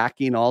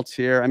stacking alts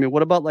here. I mean,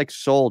 what about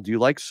Sol? Do you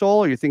like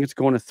Sol, or you think it's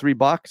going to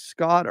 $3,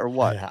 Scott, or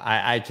what?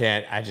 I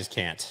can't. I just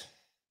can't.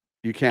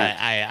 You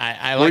can't.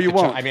 I like. You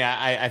won't. I mean,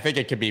 I think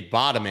it could be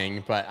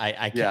bottoming, but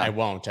I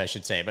won't. I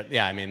should say. But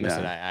yeah, I mean,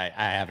 listen, I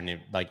haven't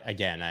even,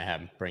 again. I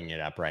have bringing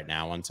it up right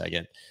now. 1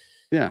 second.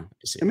 Yeah.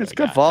 See I mean, what it's we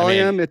good got.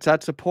 volume. It's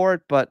at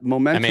support, but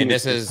momentum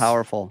this is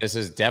powerful. This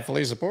is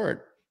definitely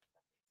support.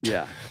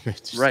 Yeah.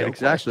 There's Right. no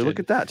Exactly. Look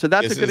question. at that. So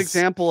that's a This good is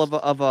example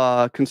of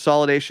a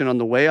consolidation on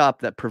the way up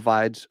that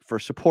provides for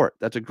support.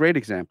 That's a great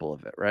example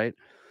of it, right?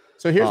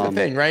 so here's the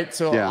thing, right?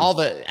 So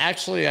Yeah.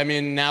 actually, I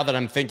mean, now that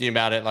I'm thinking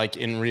about it, like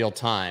in real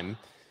time,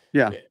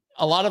 Yeah.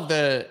 a lot of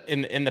the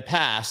in the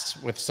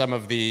past with some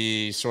of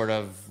the sort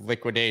of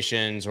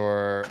liquidations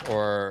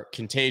or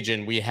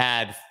contagion, we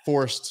had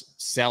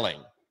forced selling,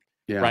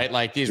 Yeah. right?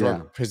 Like these were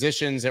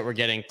positions that were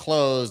getting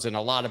closed and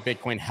a lot of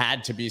Bitcoin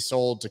had to be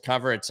sold to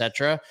cover,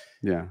 etc.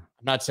 Yeah. I'm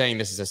not saying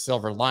this is a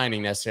silver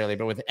lining necessarily,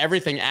 but with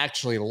everything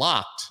actually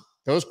locked,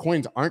 those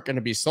coins aren't going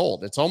to be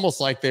sold. It's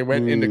almost like they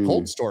went into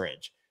cold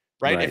storage,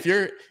 right? If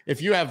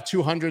you have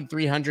 200,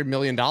 $300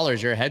 million,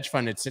 you're a hedge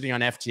fund, it's sitting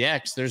on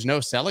FTX. There's no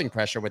selling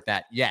pressure with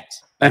that yet.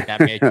 Like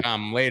that may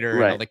come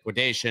later in a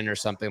liquidation or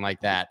something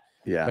like that.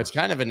 Yeah. But it's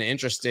kind of an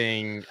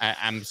interesting,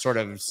 I'm sort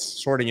of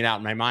sorting it out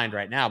in my mind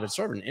right now, but it's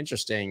sort of an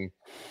interesting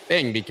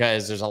thing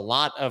because there's a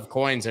lot of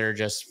coins that are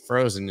just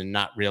frozen and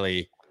not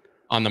really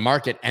on the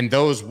market. And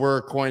those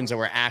were coins that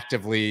were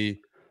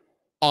actively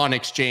on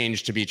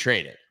exchange to be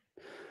traded.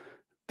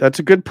 That's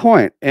a good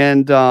point.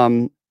 And,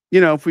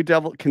 if we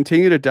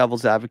continue to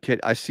devil's advocate,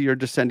 I see your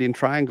descending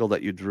triangle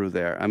that you drew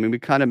there. I mean, we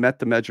kind of met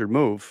the measured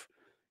move,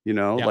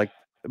 like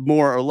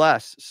more or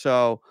less.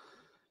 So,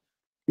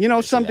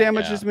 some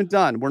damage has been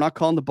done. We're not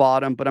calling the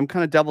bottom, but I'm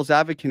kind of devil's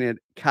advocating it.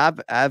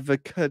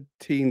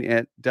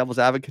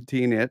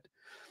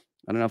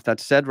 I don't know if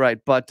that's said right,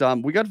 but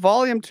we got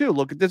volume too.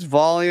 Look at this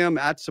volume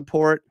at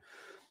support.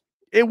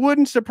 It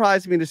wouldn't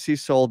surprise me to see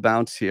Sol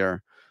bounce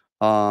here.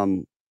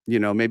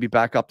 Maybe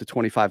back up to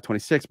 25,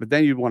 26, but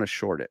then you'd want to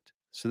short it.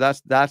 So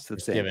that's the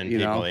thing. Giving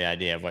people the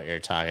idea of what you're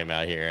talking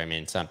about here. I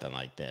mean, something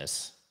like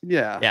this.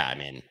 Yeah. Yeah. I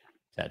mean,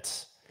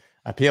 that's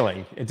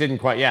appealing. It didn't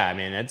quite. Yeah. I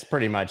mean, it's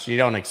pretty much, you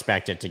don't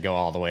expect it to go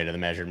all the way to the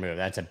measured move.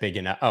 That's a big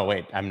enough. Oh,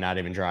 wait, I'm not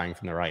even drawing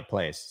from the right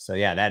place. So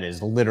yeah, that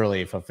is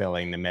literally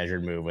fulfilling the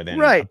measured move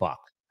within a buck.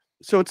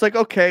 So it's like,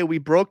 okay, we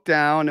broke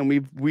down and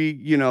we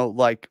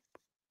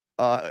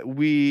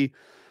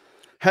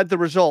had the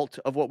result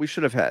of what we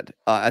should have had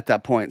at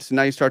that point. So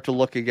now you start to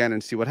look again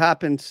and see what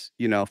happens.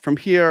 From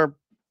here,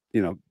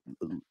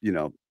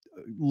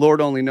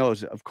 Lord only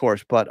knows, of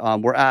course.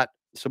 But we're at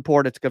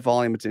support. It's good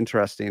volume. It's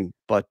interesting.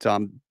 But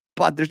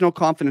there's no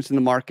confidence in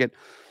the market.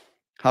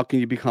 How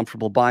can you be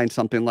comfortable buying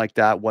something like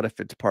that? What if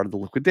it's part of the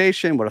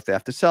liquidation? What if they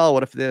have to sell?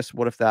 What if this?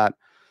 What if that?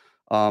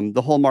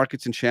 The whole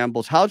market's in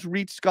shambles. How's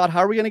Scott? How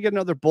are we going to get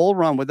another bull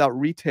run without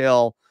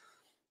retail?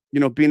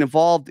 Being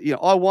involved,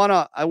 I want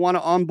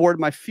to onboard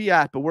my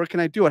fiat, but where can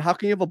I do it? How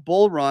can you have a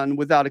bull run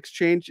without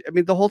exchange? I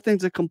mean, the whole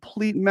thing's a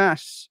complete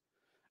mess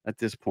at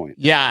this point.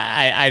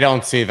 Yeah, I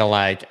don't see the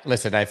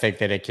listen, I think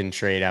that it can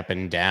trade up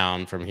and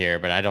down from here,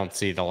 but I don't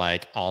see the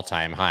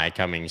all-time high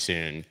coming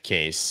soon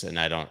case, and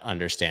I don't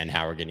understand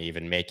how we're going to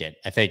even make it.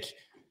 I think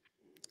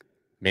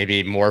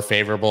maybe more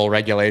favorable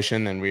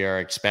regulation than we are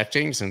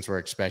expecting, since we're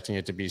expecting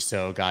it to be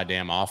so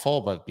goddamn awful,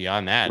 but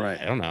beyond that,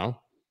 I don't know.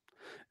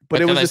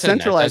 But it was a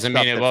centralized stuff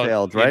that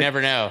failed, right? You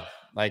never know.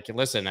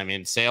 Listen, I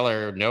mean,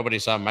 Saylor, nobody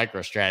saw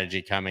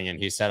MicroStrategy coming, and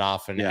he set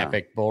off an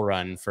epic bull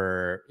run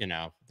for,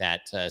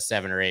 that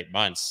 7 or 8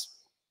 months.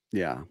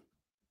 Yeah.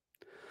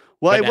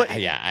 Well,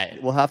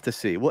 we'll have to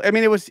see. Well, I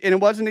mean, it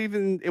wasn't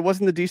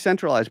the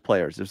decentralized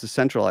players. It was the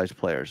centralized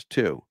players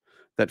too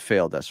that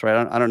failed us,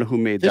 right? I don't know who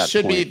made that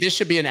point. This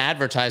should be an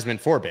advertisement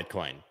for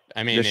Bitcoin.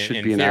 I mean, this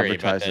should be an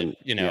advertisement.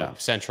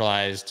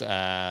 Centralized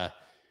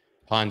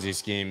Ponzi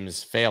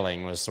schemes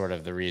failing was sort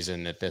of the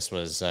reason that this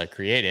was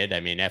created.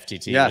 I mean,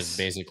 FTT was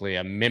basically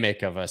a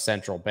mimic of a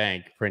central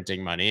bank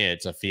printing money.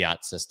 It's a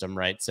fiat system,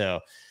 right? So,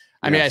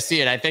 I mean, I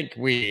see it. I think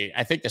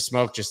the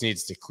smoke just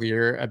needs to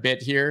clear a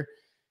bit here.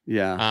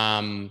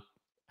 Yeah.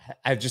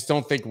 I just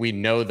don't think we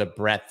know the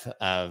breadth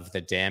of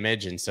the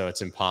damage, and so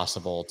it's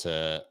impossible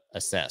to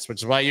assess.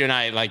 Which is why you and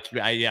I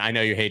I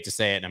know you hate to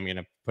say it, and I'm going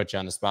to put you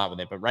on the spot with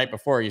it. But right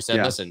before you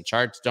said, "Listen,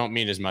 charts don't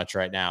mean as much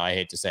right now." I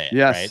hate to say it.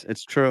 Yes, right?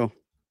 It's true.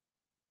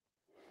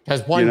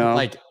 Because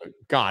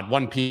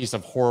one piece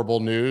of horrible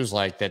news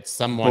that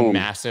someone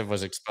massive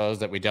was exposed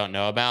that we don't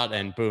know about,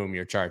 and boom,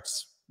 your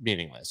chart's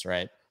meaningless,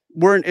 right?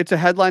 It's a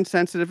headline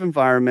sensitive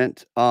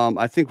environment.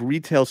 I think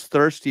retail's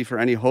thirsty for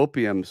any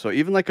hopium. So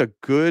even a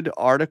good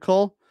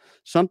article,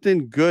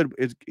 something good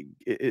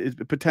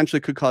it potentially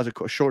could cause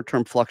a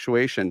short-term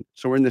fluctuation.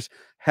 So we're in this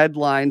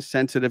headline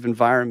sensitive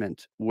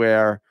environment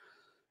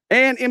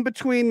and in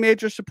between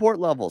major support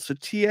levels. So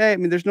TA, I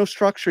mean, there's no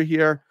structure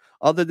here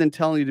other than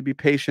telling you to be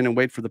patient and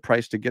wait for the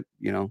price to get,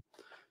 to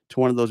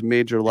one of those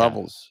major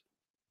levels.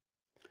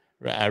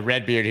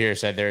 Redbeard here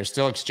said there are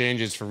still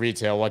exchanges for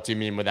retail. What do you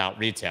mean without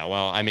retail?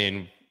 Well, I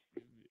mean,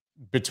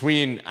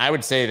 I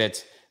would say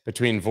that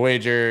between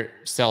Voyager,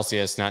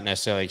 Celsius, not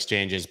necessarily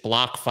exchanges,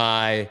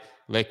 BlockFi,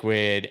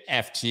 Liquid,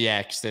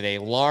 FTX, that a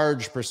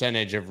large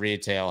percentage of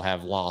retail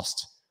have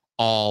lost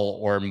all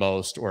or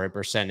most or a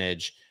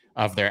percentage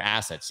of their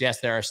assets.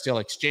 Yes, there are still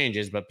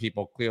exchanges, but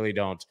people clearly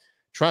don't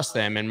trust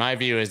them. And my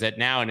view is that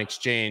now an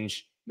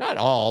exchange Not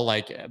all,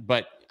 like,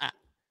 but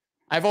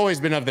I've always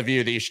been of the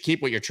view that you should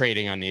keep what you're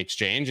trading on the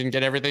exchange and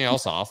get everything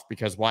else off,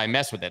 because why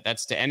mess with it?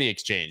 That's to any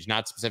exchange,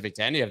 not specific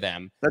to any of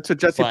them. That's what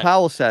Jesse But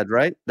Powell said,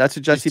 right? That's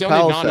what you Jesse still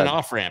Powell need on said. and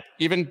off ramp.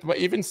 Even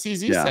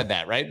CZ Yeah. said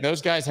that, right?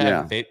 Those guys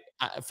have they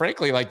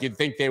frankly, like, you'd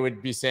think they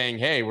would be saying,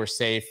 "Hey, we're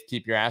safe.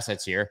 Keep your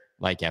assets here,"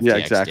 like FTX Yeah,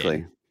 exactly.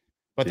 did.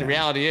 But the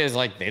reality is,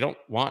 like, they don't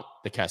want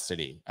the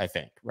custody, I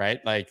think, right?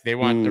 Like, they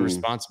want the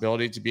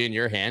responsibility to be in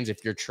your hands.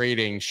 If you're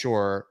trading,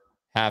 sure,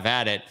 have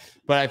at it.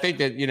 But I think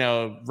that, you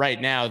know,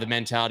 right now the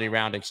mentality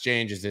around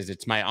exchanges is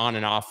it's my on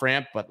and off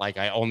ramp, but like,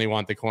 I only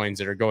want the coins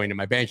that are going to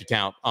my bank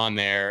account on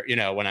there, you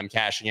know, when I'm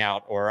cashing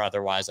out, or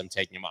otherwise I'm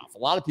taking them off. A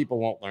lot of people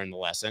won't learn the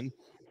lesson.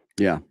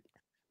 Yeah.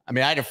 I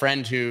mean, I had a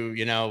friend who,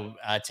 you know,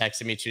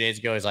 texted me 2 days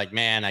ago. He's like,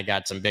 man, I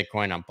got some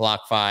Bitcoin on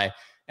BlockFi.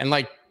 And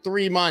like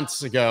 3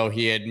 months ago,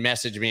 he had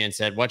messaged me and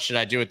said, what should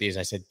I do with these?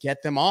 I said,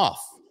 get them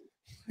off.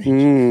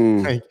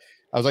 Like,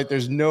 I was like,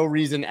 there's no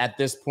reason at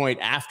this point,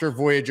 after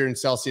Voyager and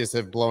Celsius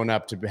have blown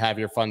up, to have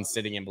your funds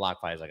sitting in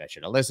BlockFi. I was like, I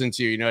should have listened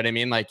to you. You know what I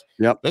mean? Like,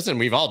 listen,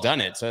 we've all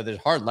done it. So there's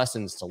hard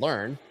lessons to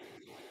learn.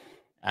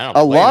 I don't.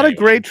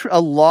 A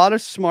lot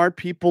of smart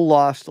people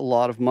lost a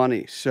lot of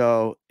money.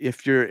 So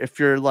if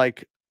you're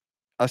like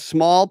a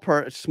small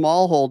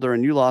holder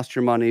and you lost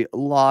your money, a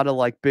lot of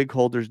like big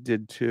holders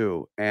did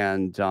too.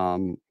 And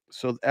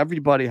so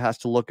everybody has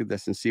to look at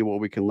this and see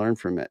what we can learn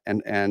from it.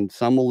 And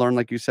some will learn,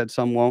 like you said,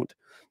 some won't.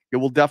 It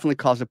will definitely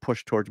cause a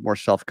push towards more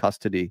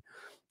self-custody,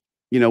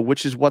 you know,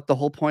 which is what the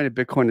whole point of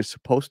Bitcoin is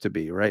supposed to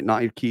be, right?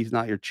 Not your keys,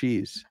 not your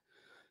cheese,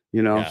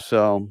 you know.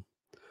 So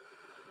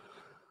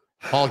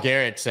Paul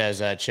Garrett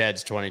says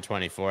Cheds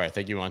 2024. I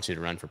think he wants you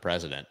to run for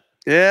president.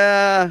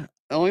 Yeah.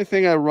 The only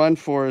thing I run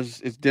for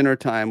is dinner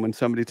time, when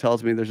somebody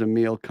tells me there's a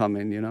meal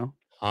coming, you know.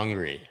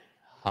 Hungry.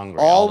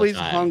 Always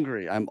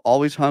hungry. I'm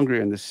always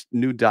hungry in this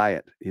new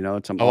diet, you know.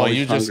 Well,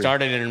 you just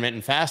started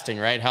intermittent fasting,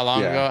 right? How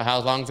long ago? How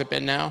long's it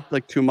been now?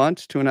 Like 2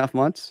 months, 2.5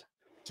 months.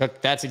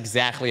 That's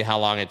exactly how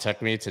long it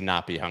took me to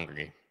not be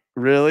hungry.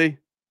 Really?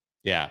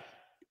 Yeah.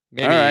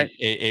 Maybe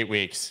 8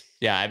 weeks.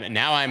 Yeah.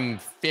 Now I'm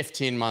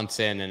 15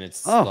 months in, and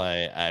it's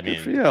like, I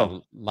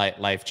mean,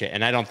 life change.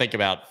 And I don't think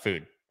about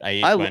food.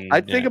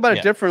 I think about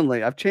it differently.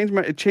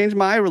 It changed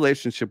my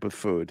relationship with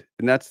food.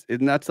 And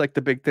that's like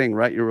the big thing,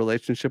 right? Your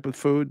relationship with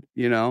food,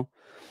 you know,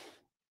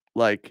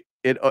 like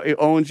it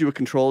owns you, it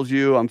controls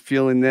you. I'm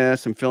feeling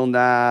this, I'm feeling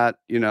that,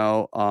 you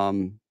know.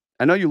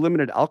 I know you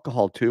limited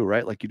alcohol too,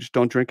 right? Like you just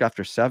don't drink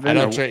after 7. I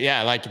don't drink.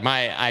 Yeah. Like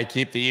I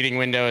keep the eating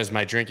window as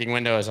my drinking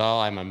window as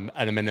all. I'm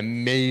an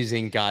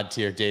amazing God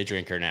tier day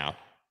drinker now.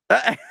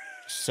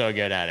 So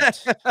good at it.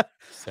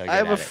 So good I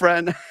have a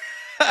friend.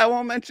 I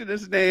won't mention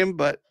his name,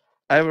 but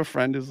I have a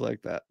friend who's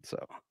like that. So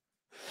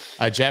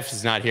Jeff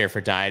is not here for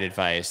diet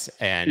advice,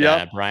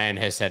 and Brian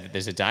has said that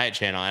there's a diet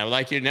channel. I would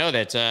like you to know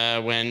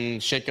that when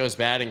shit goes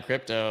bad in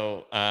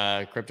crypto,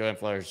 crypto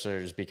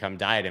influencers become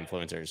diet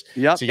influencers.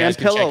 Yep. So you guys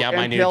can check out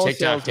my new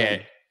TikTok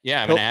channel.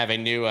 Yeah, I'm gonna have a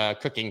new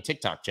cooking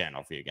TikTok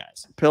channel for you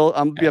guys. I'm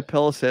gonna be a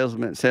pillow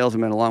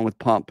salesman along with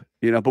Pump.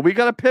 You know, but we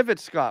got to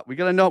pivot, Scott. We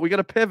got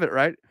to pivot,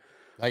 right?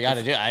 I got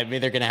to do. I'm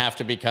either gonna have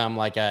to become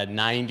like a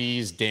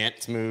 '90s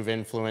dance move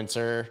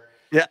influencer.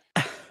 Yeah.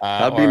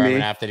 That'd be me. I'm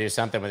gonna have to do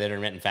something with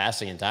intermittent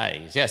fasting and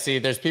dieting. Yeah, see,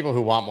 there's people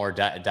who want more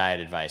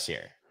diet advice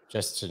here,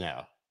 just to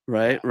know.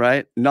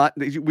 Right. Not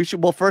we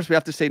should. Well, first we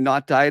have to say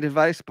not diet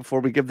advice before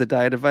we give the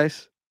diet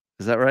advice.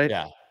 Is that right?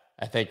 Yeah,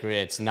 I think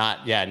it's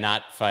not. Yeah,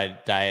 not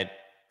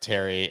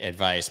dietary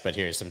advice, but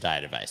here's some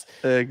diet advice.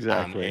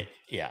 Exactly.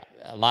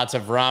 Lots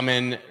of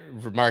ramen.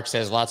 Mark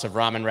says lots of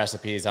ramen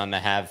recipes on the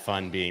Have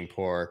Fun Being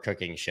Poor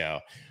cooking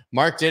show.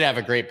 Mark did have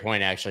a great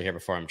point actually here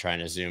before I'm trying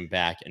to zoom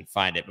back and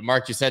find it. But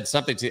Mark, you said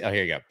something to,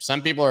 here you go.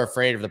 Some people are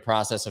afraid of the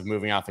process of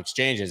moving off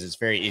exchanges. It's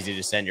very easy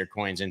to send your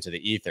coins into the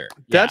ether.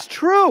 That's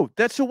true.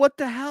 So what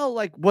the hell?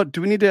 Like, what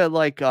do we need to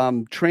like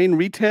train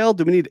retail?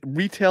 Do we need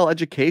retail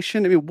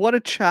education? I mean, what a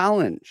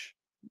challenge.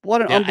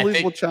 What an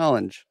unbelievable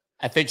challenge.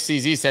 I think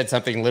CZ said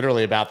something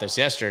literally about this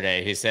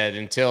yesterday. He said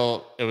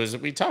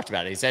we talked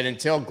about it. He said,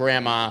 until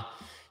grandma,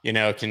 you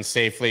know, can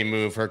safely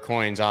move her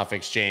coins off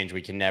exchange,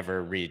 we can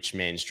never reach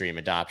mainstream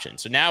adoption.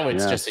 So now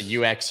it's just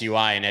a UX,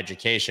 UI, and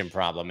education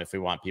problem if we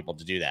want people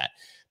to do that.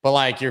 But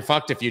like, you're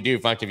fucked if you do,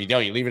 fucked if you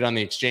don't. You leave it on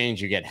the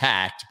exchange, you get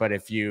hacked. But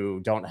if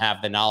you don't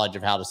have the knowledge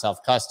of how to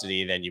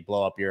self-custody, then you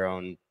blow up your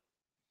own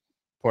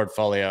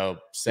portfolio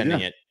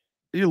sending it.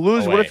 You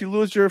lose. What if you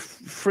lose your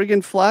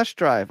friggin' flash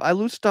drive? I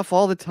lose stuff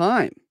all the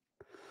time.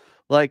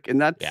 Like,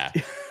 and that's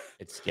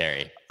it's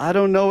scary. I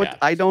don't know.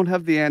 I don't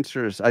have the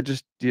answers. I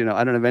just, you know,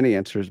 I don't have any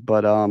answers.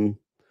 But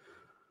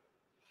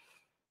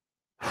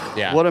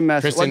what a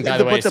mess. Kristen, by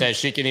the way, says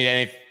she can eat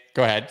anything.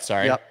 Go ahead.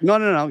 Sorry. Yeah.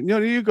 No.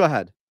 You go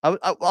ahead.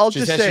 I'll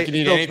just say she can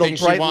eat anything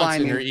she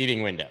wants in her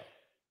eating window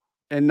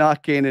and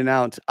not gain an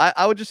ounce.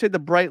 I would just say the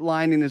bright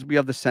lining is we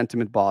have the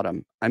sentiment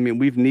bottom. I mean,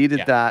 we've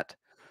needed that.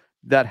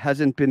 That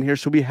hasn't been here,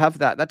 so we have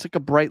that. That's like a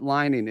bright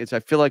lining. I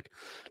feel like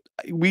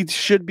we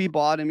should be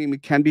bottoming. We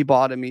can be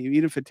bottoming,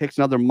 even if it takes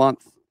another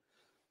month.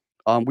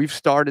 We've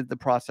started the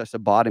process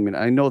of bottoming.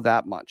 I know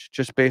that much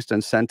just based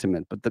on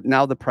sentiment, but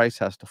now the price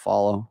has to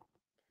follow.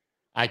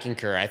 I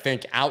concur. I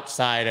think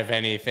outside of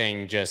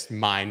anything just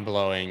mind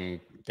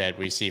blowing that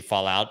we see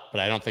fall out, but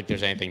I don't think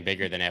there's anything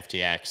bigger than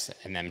FTX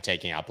and them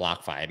taking out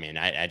BlockFi. I mean,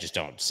 I just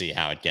don't see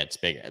how it gets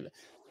bigger.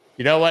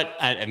 You know what?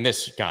 And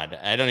this, God,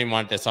 I don't even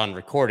want this on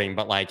recording,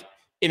 but like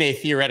in a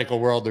theoretical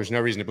world, there's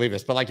no reason to believe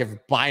this. But like if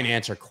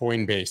Binance or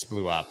Coinbase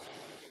blew up,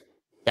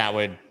 that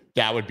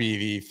would be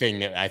the thing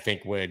that I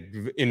think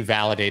would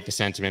invalidate the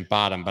sentiment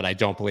bottom. But I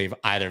don't believe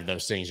either of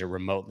those things are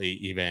remotely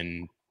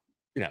even,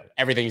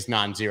 everything's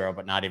non-zero,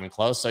 but not even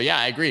close. So yeah,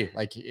 I agree.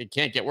 Like it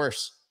can't get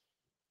worse.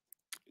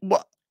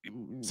 Well,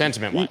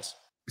 sentiment wise.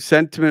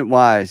 Sentiment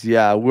wise,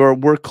 yeah,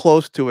 we're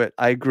close to it.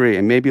 I agree,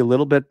 and maybe a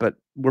little bit, but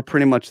we're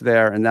pretty much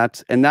there, and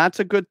that's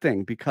a good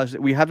thing because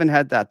we haven't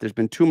had that. There's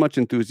been too much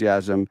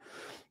enthusiasm.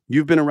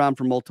 You've been around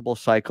for multiple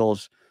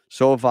cycles,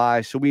 so have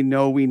I. So we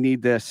know we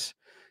need this,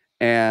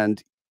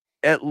 and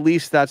at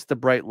least that's the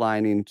bright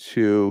lining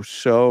to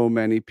so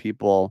many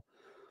people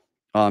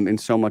in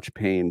so much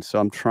pain. So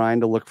I'm trying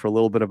to look for a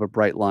little bit of a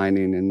bright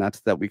lining, and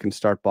that's that we can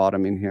start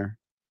bottoming here.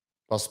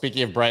 Well,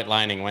 speaking of bright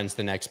lining, when's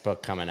the next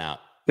book coming out?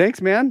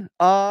 Thanks, man.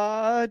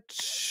 2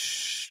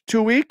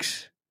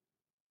 weeks.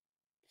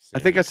 I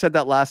think I said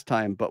that last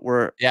time, but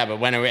but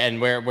when are we,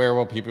 and where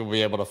will people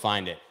be able to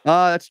find it?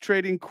 That's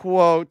Trading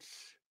Quotes.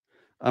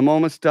 I'm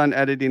almost done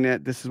editing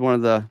it. This is one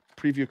of the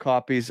preview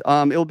copies.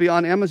 It'll be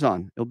on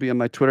Amazon. It'll be on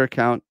my Twitter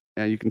account.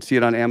 You can see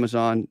it on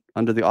Amazon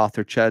under the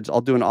author Cheds.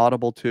 I'll do an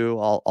Audible too.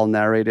 I'll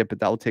narrate it, but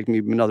that will take me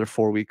another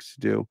 4 weeks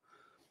to do.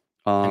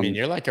 I mean,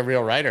 you're like a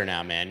real writer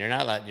now, man.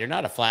 You're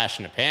not a flash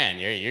in a pan.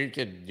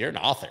 You're an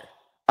author.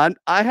 I'm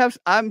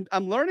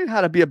learning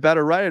how to be a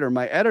better writer.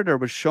 My editor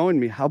was showing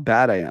me how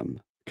bad I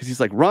am because he's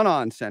like, run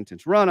on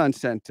sentence,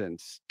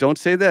 don't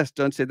say this,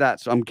 don't say that.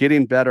 So I'm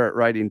getting better at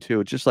writing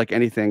too. It's just like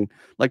anything,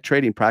 like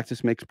trading,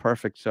 practice makes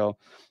perfect. So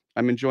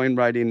I'm enjoying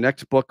writing.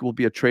 Next book will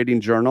be a trading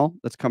journal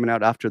that's coming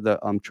out after the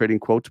Trading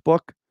Quotes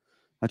book.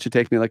 That should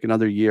take me like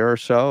another year or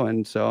so,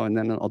 and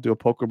then I'll do a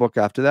poker book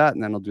after that,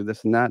 and then I'll do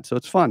this and that. So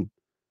it's fun.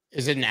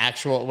 Is it an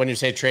actual, when you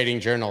say trading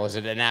journal, is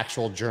it an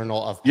actual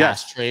journal of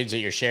past trades that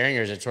you're sharing,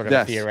 or is it sort of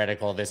a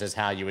theoretical, this is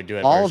how you would do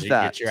it? All of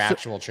that. It's your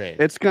actual trade.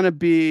 It's going to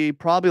be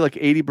probably like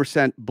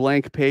 80%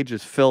 blank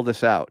pages. Fill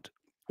this out.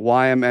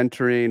 Why I'm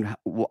entering,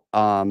 how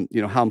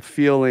I'm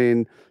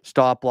feeling,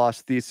 stop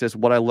loss thesis,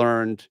 what I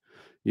learned,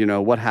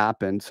 what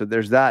happened. So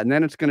there's that. And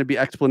then it's going to be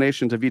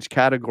explanations of each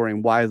category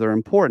and why they're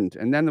important.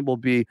 And then there will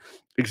be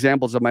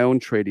examples of my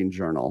own trading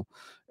journal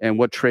and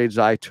what trades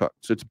I took.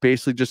 So it's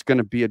basically just going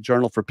to be a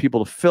journal for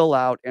people to fill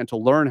out and to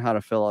learn how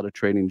to fill out a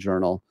trading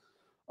journal.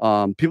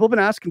 People have been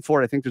asking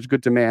for it. I think there's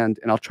good demand,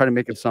 and I'll try to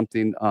make it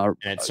something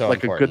it's so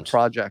like important. A good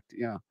project.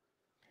 Yeah.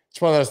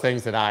 It's one of those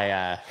things that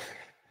I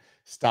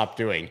stopped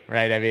doing,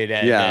 right? I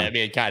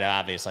mean, kind of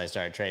obviously I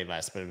started trading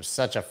less, but it was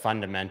such a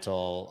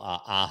fundamental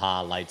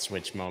aha light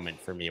switch moment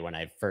for me when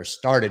I first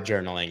started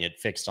journaling. It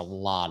fixed a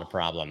lot of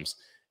problems.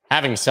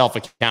 Having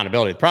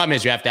self-accountability. The problem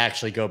is you have to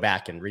actually go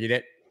back and read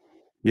it.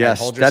 Yes,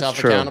 hold yourself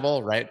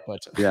accountable, right?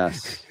 But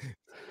yes,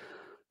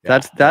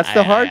 that's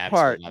the hard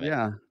part.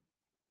 Yeah,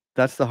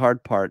 that's the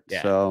hard part.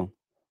 Yeah. So,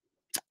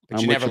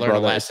 but you never learn a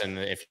lesson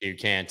if you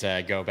can't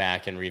go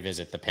back and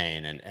revisit the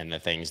pain and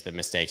the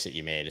mistakes that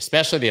you made,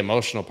 especially the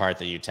emotional part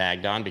that you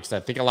tagged on, because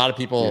I think a lot of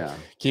people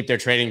keep their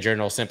trading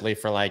journal simply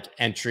for like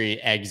entry,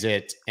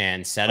 exit,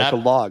 and setup,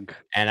 like a log.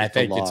 And I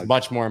think it's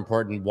much more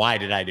important. Why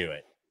did I do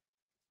it?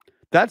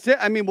 That's it.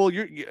 I mean, well,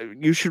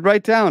 you should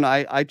write down.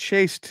 I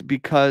chased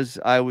because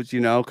I was,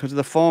 because of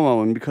the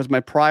FOMO and because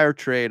my prior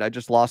trade, I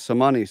just lost some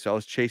money. So I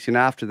was chasing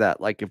after that.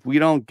 Like if we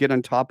don't get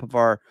on top of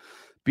our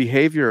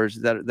behaviors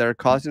that are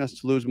causing us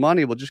to lose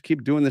money, we'll just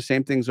keep doing the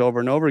same things over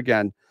and over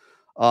again.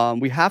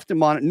 We have to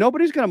monitor.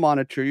 Nobody's going to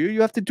monitor you.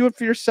 You have to do it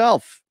for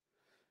yourself.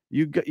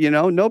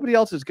 Nobody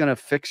else is going to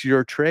fix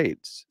your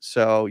trades.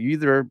 So you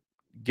either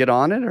get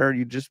on it or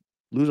you just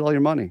lose all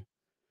your money.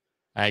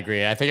 I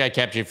agree. I think I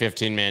kept you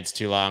 15 minutes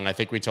too long. I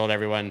think we told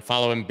everyone,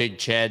 follow him, Big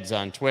Cheds,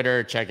 on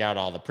Twitter. Check out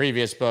all the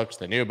previous books,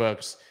 the new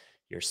books,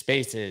 your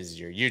spaces,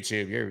 your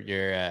YouTube.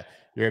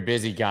 You're a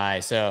busy guy.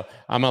 So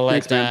I'm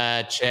going to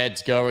let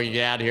Cheds go and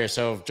get out of here.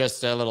 So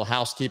just a little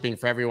housekeeping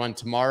for everyone.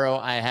 Tomorrow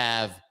I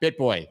have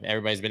BitBoy.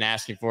 Everybody's been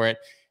asking for it.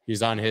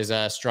 He's on his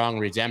strong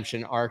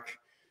redemption arc,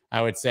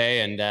 I would say.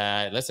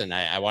 And listen,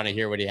 I want to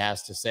hear what he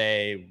has to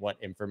say, what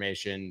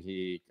information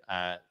he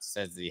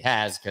says he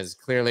has, because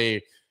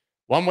clearly –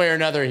 one way or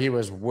another, he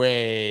was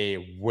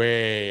way,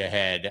 way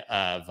ahead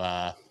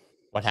of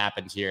what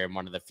happened here. And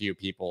one of the few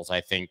people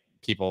I think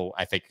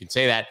can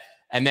say that.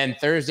 And then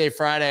Thursday,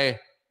 Friday,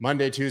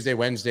 Monday, Tuesday,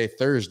 Wednesday,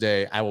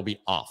 Thursday, I will be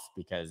off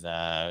because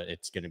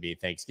it's going to be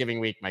Thanksgiving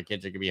week. My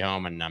kids are going to be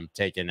home, and I'm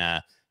taking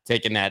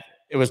that.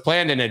 It was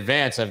planned in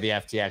advance of the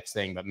FTX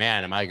thing, but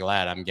man, am I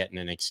glad I'm getting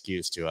an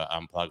excuse to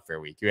unplug for a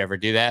week. You ever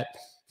do that?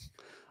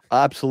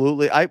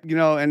 Absolutely.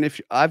 And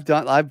if I've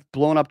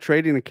blown up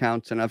trading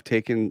accounts and I've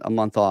taken a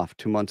month off,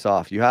 2 months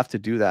off. You have to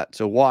do that.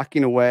 So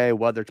walking away,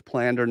 whether it's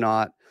planned or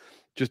not,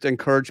 just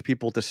encourage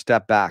people to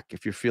step back.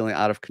 If you're feeling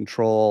out of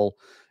control,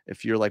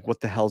 if you're like,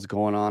 what the hell's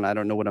going on? I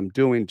don't know what I'm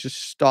doing.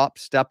 Just stop,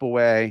 step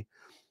away,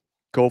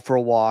 go for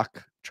a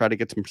walk, try to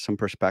get some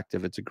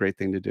perspective. It's a great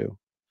thing to do.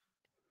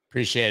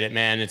 Appreciate it,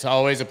 man. It's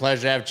always a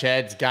pleasure to have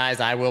Cheds. Guys,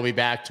 I will be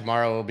back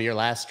tomorrow. Will be your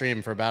last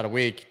stream for about a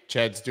week.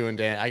 Cheds doing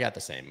I got the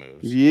same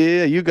moves.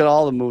 Yeah, you got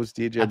all the moves,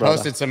 DJ. I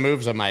posted some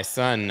moves of my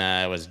son.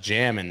 Was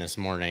jamming this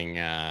morning,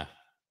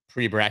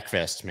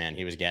 pre-breakfast. Man,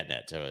 he was getting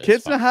it. So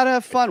kids know how to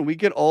have fun. We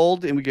get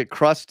old and we get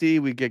crusty.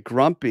 We get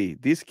grumpy.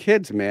 These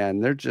kids, man,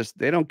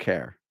 they don't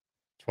care.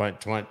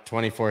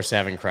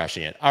 24/7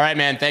 crushing it. All right,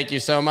 man. Thank you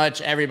so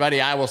much,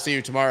 everybody. I will see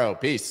you tomorrow.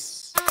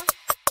 Peace.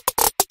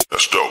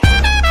 That's dope.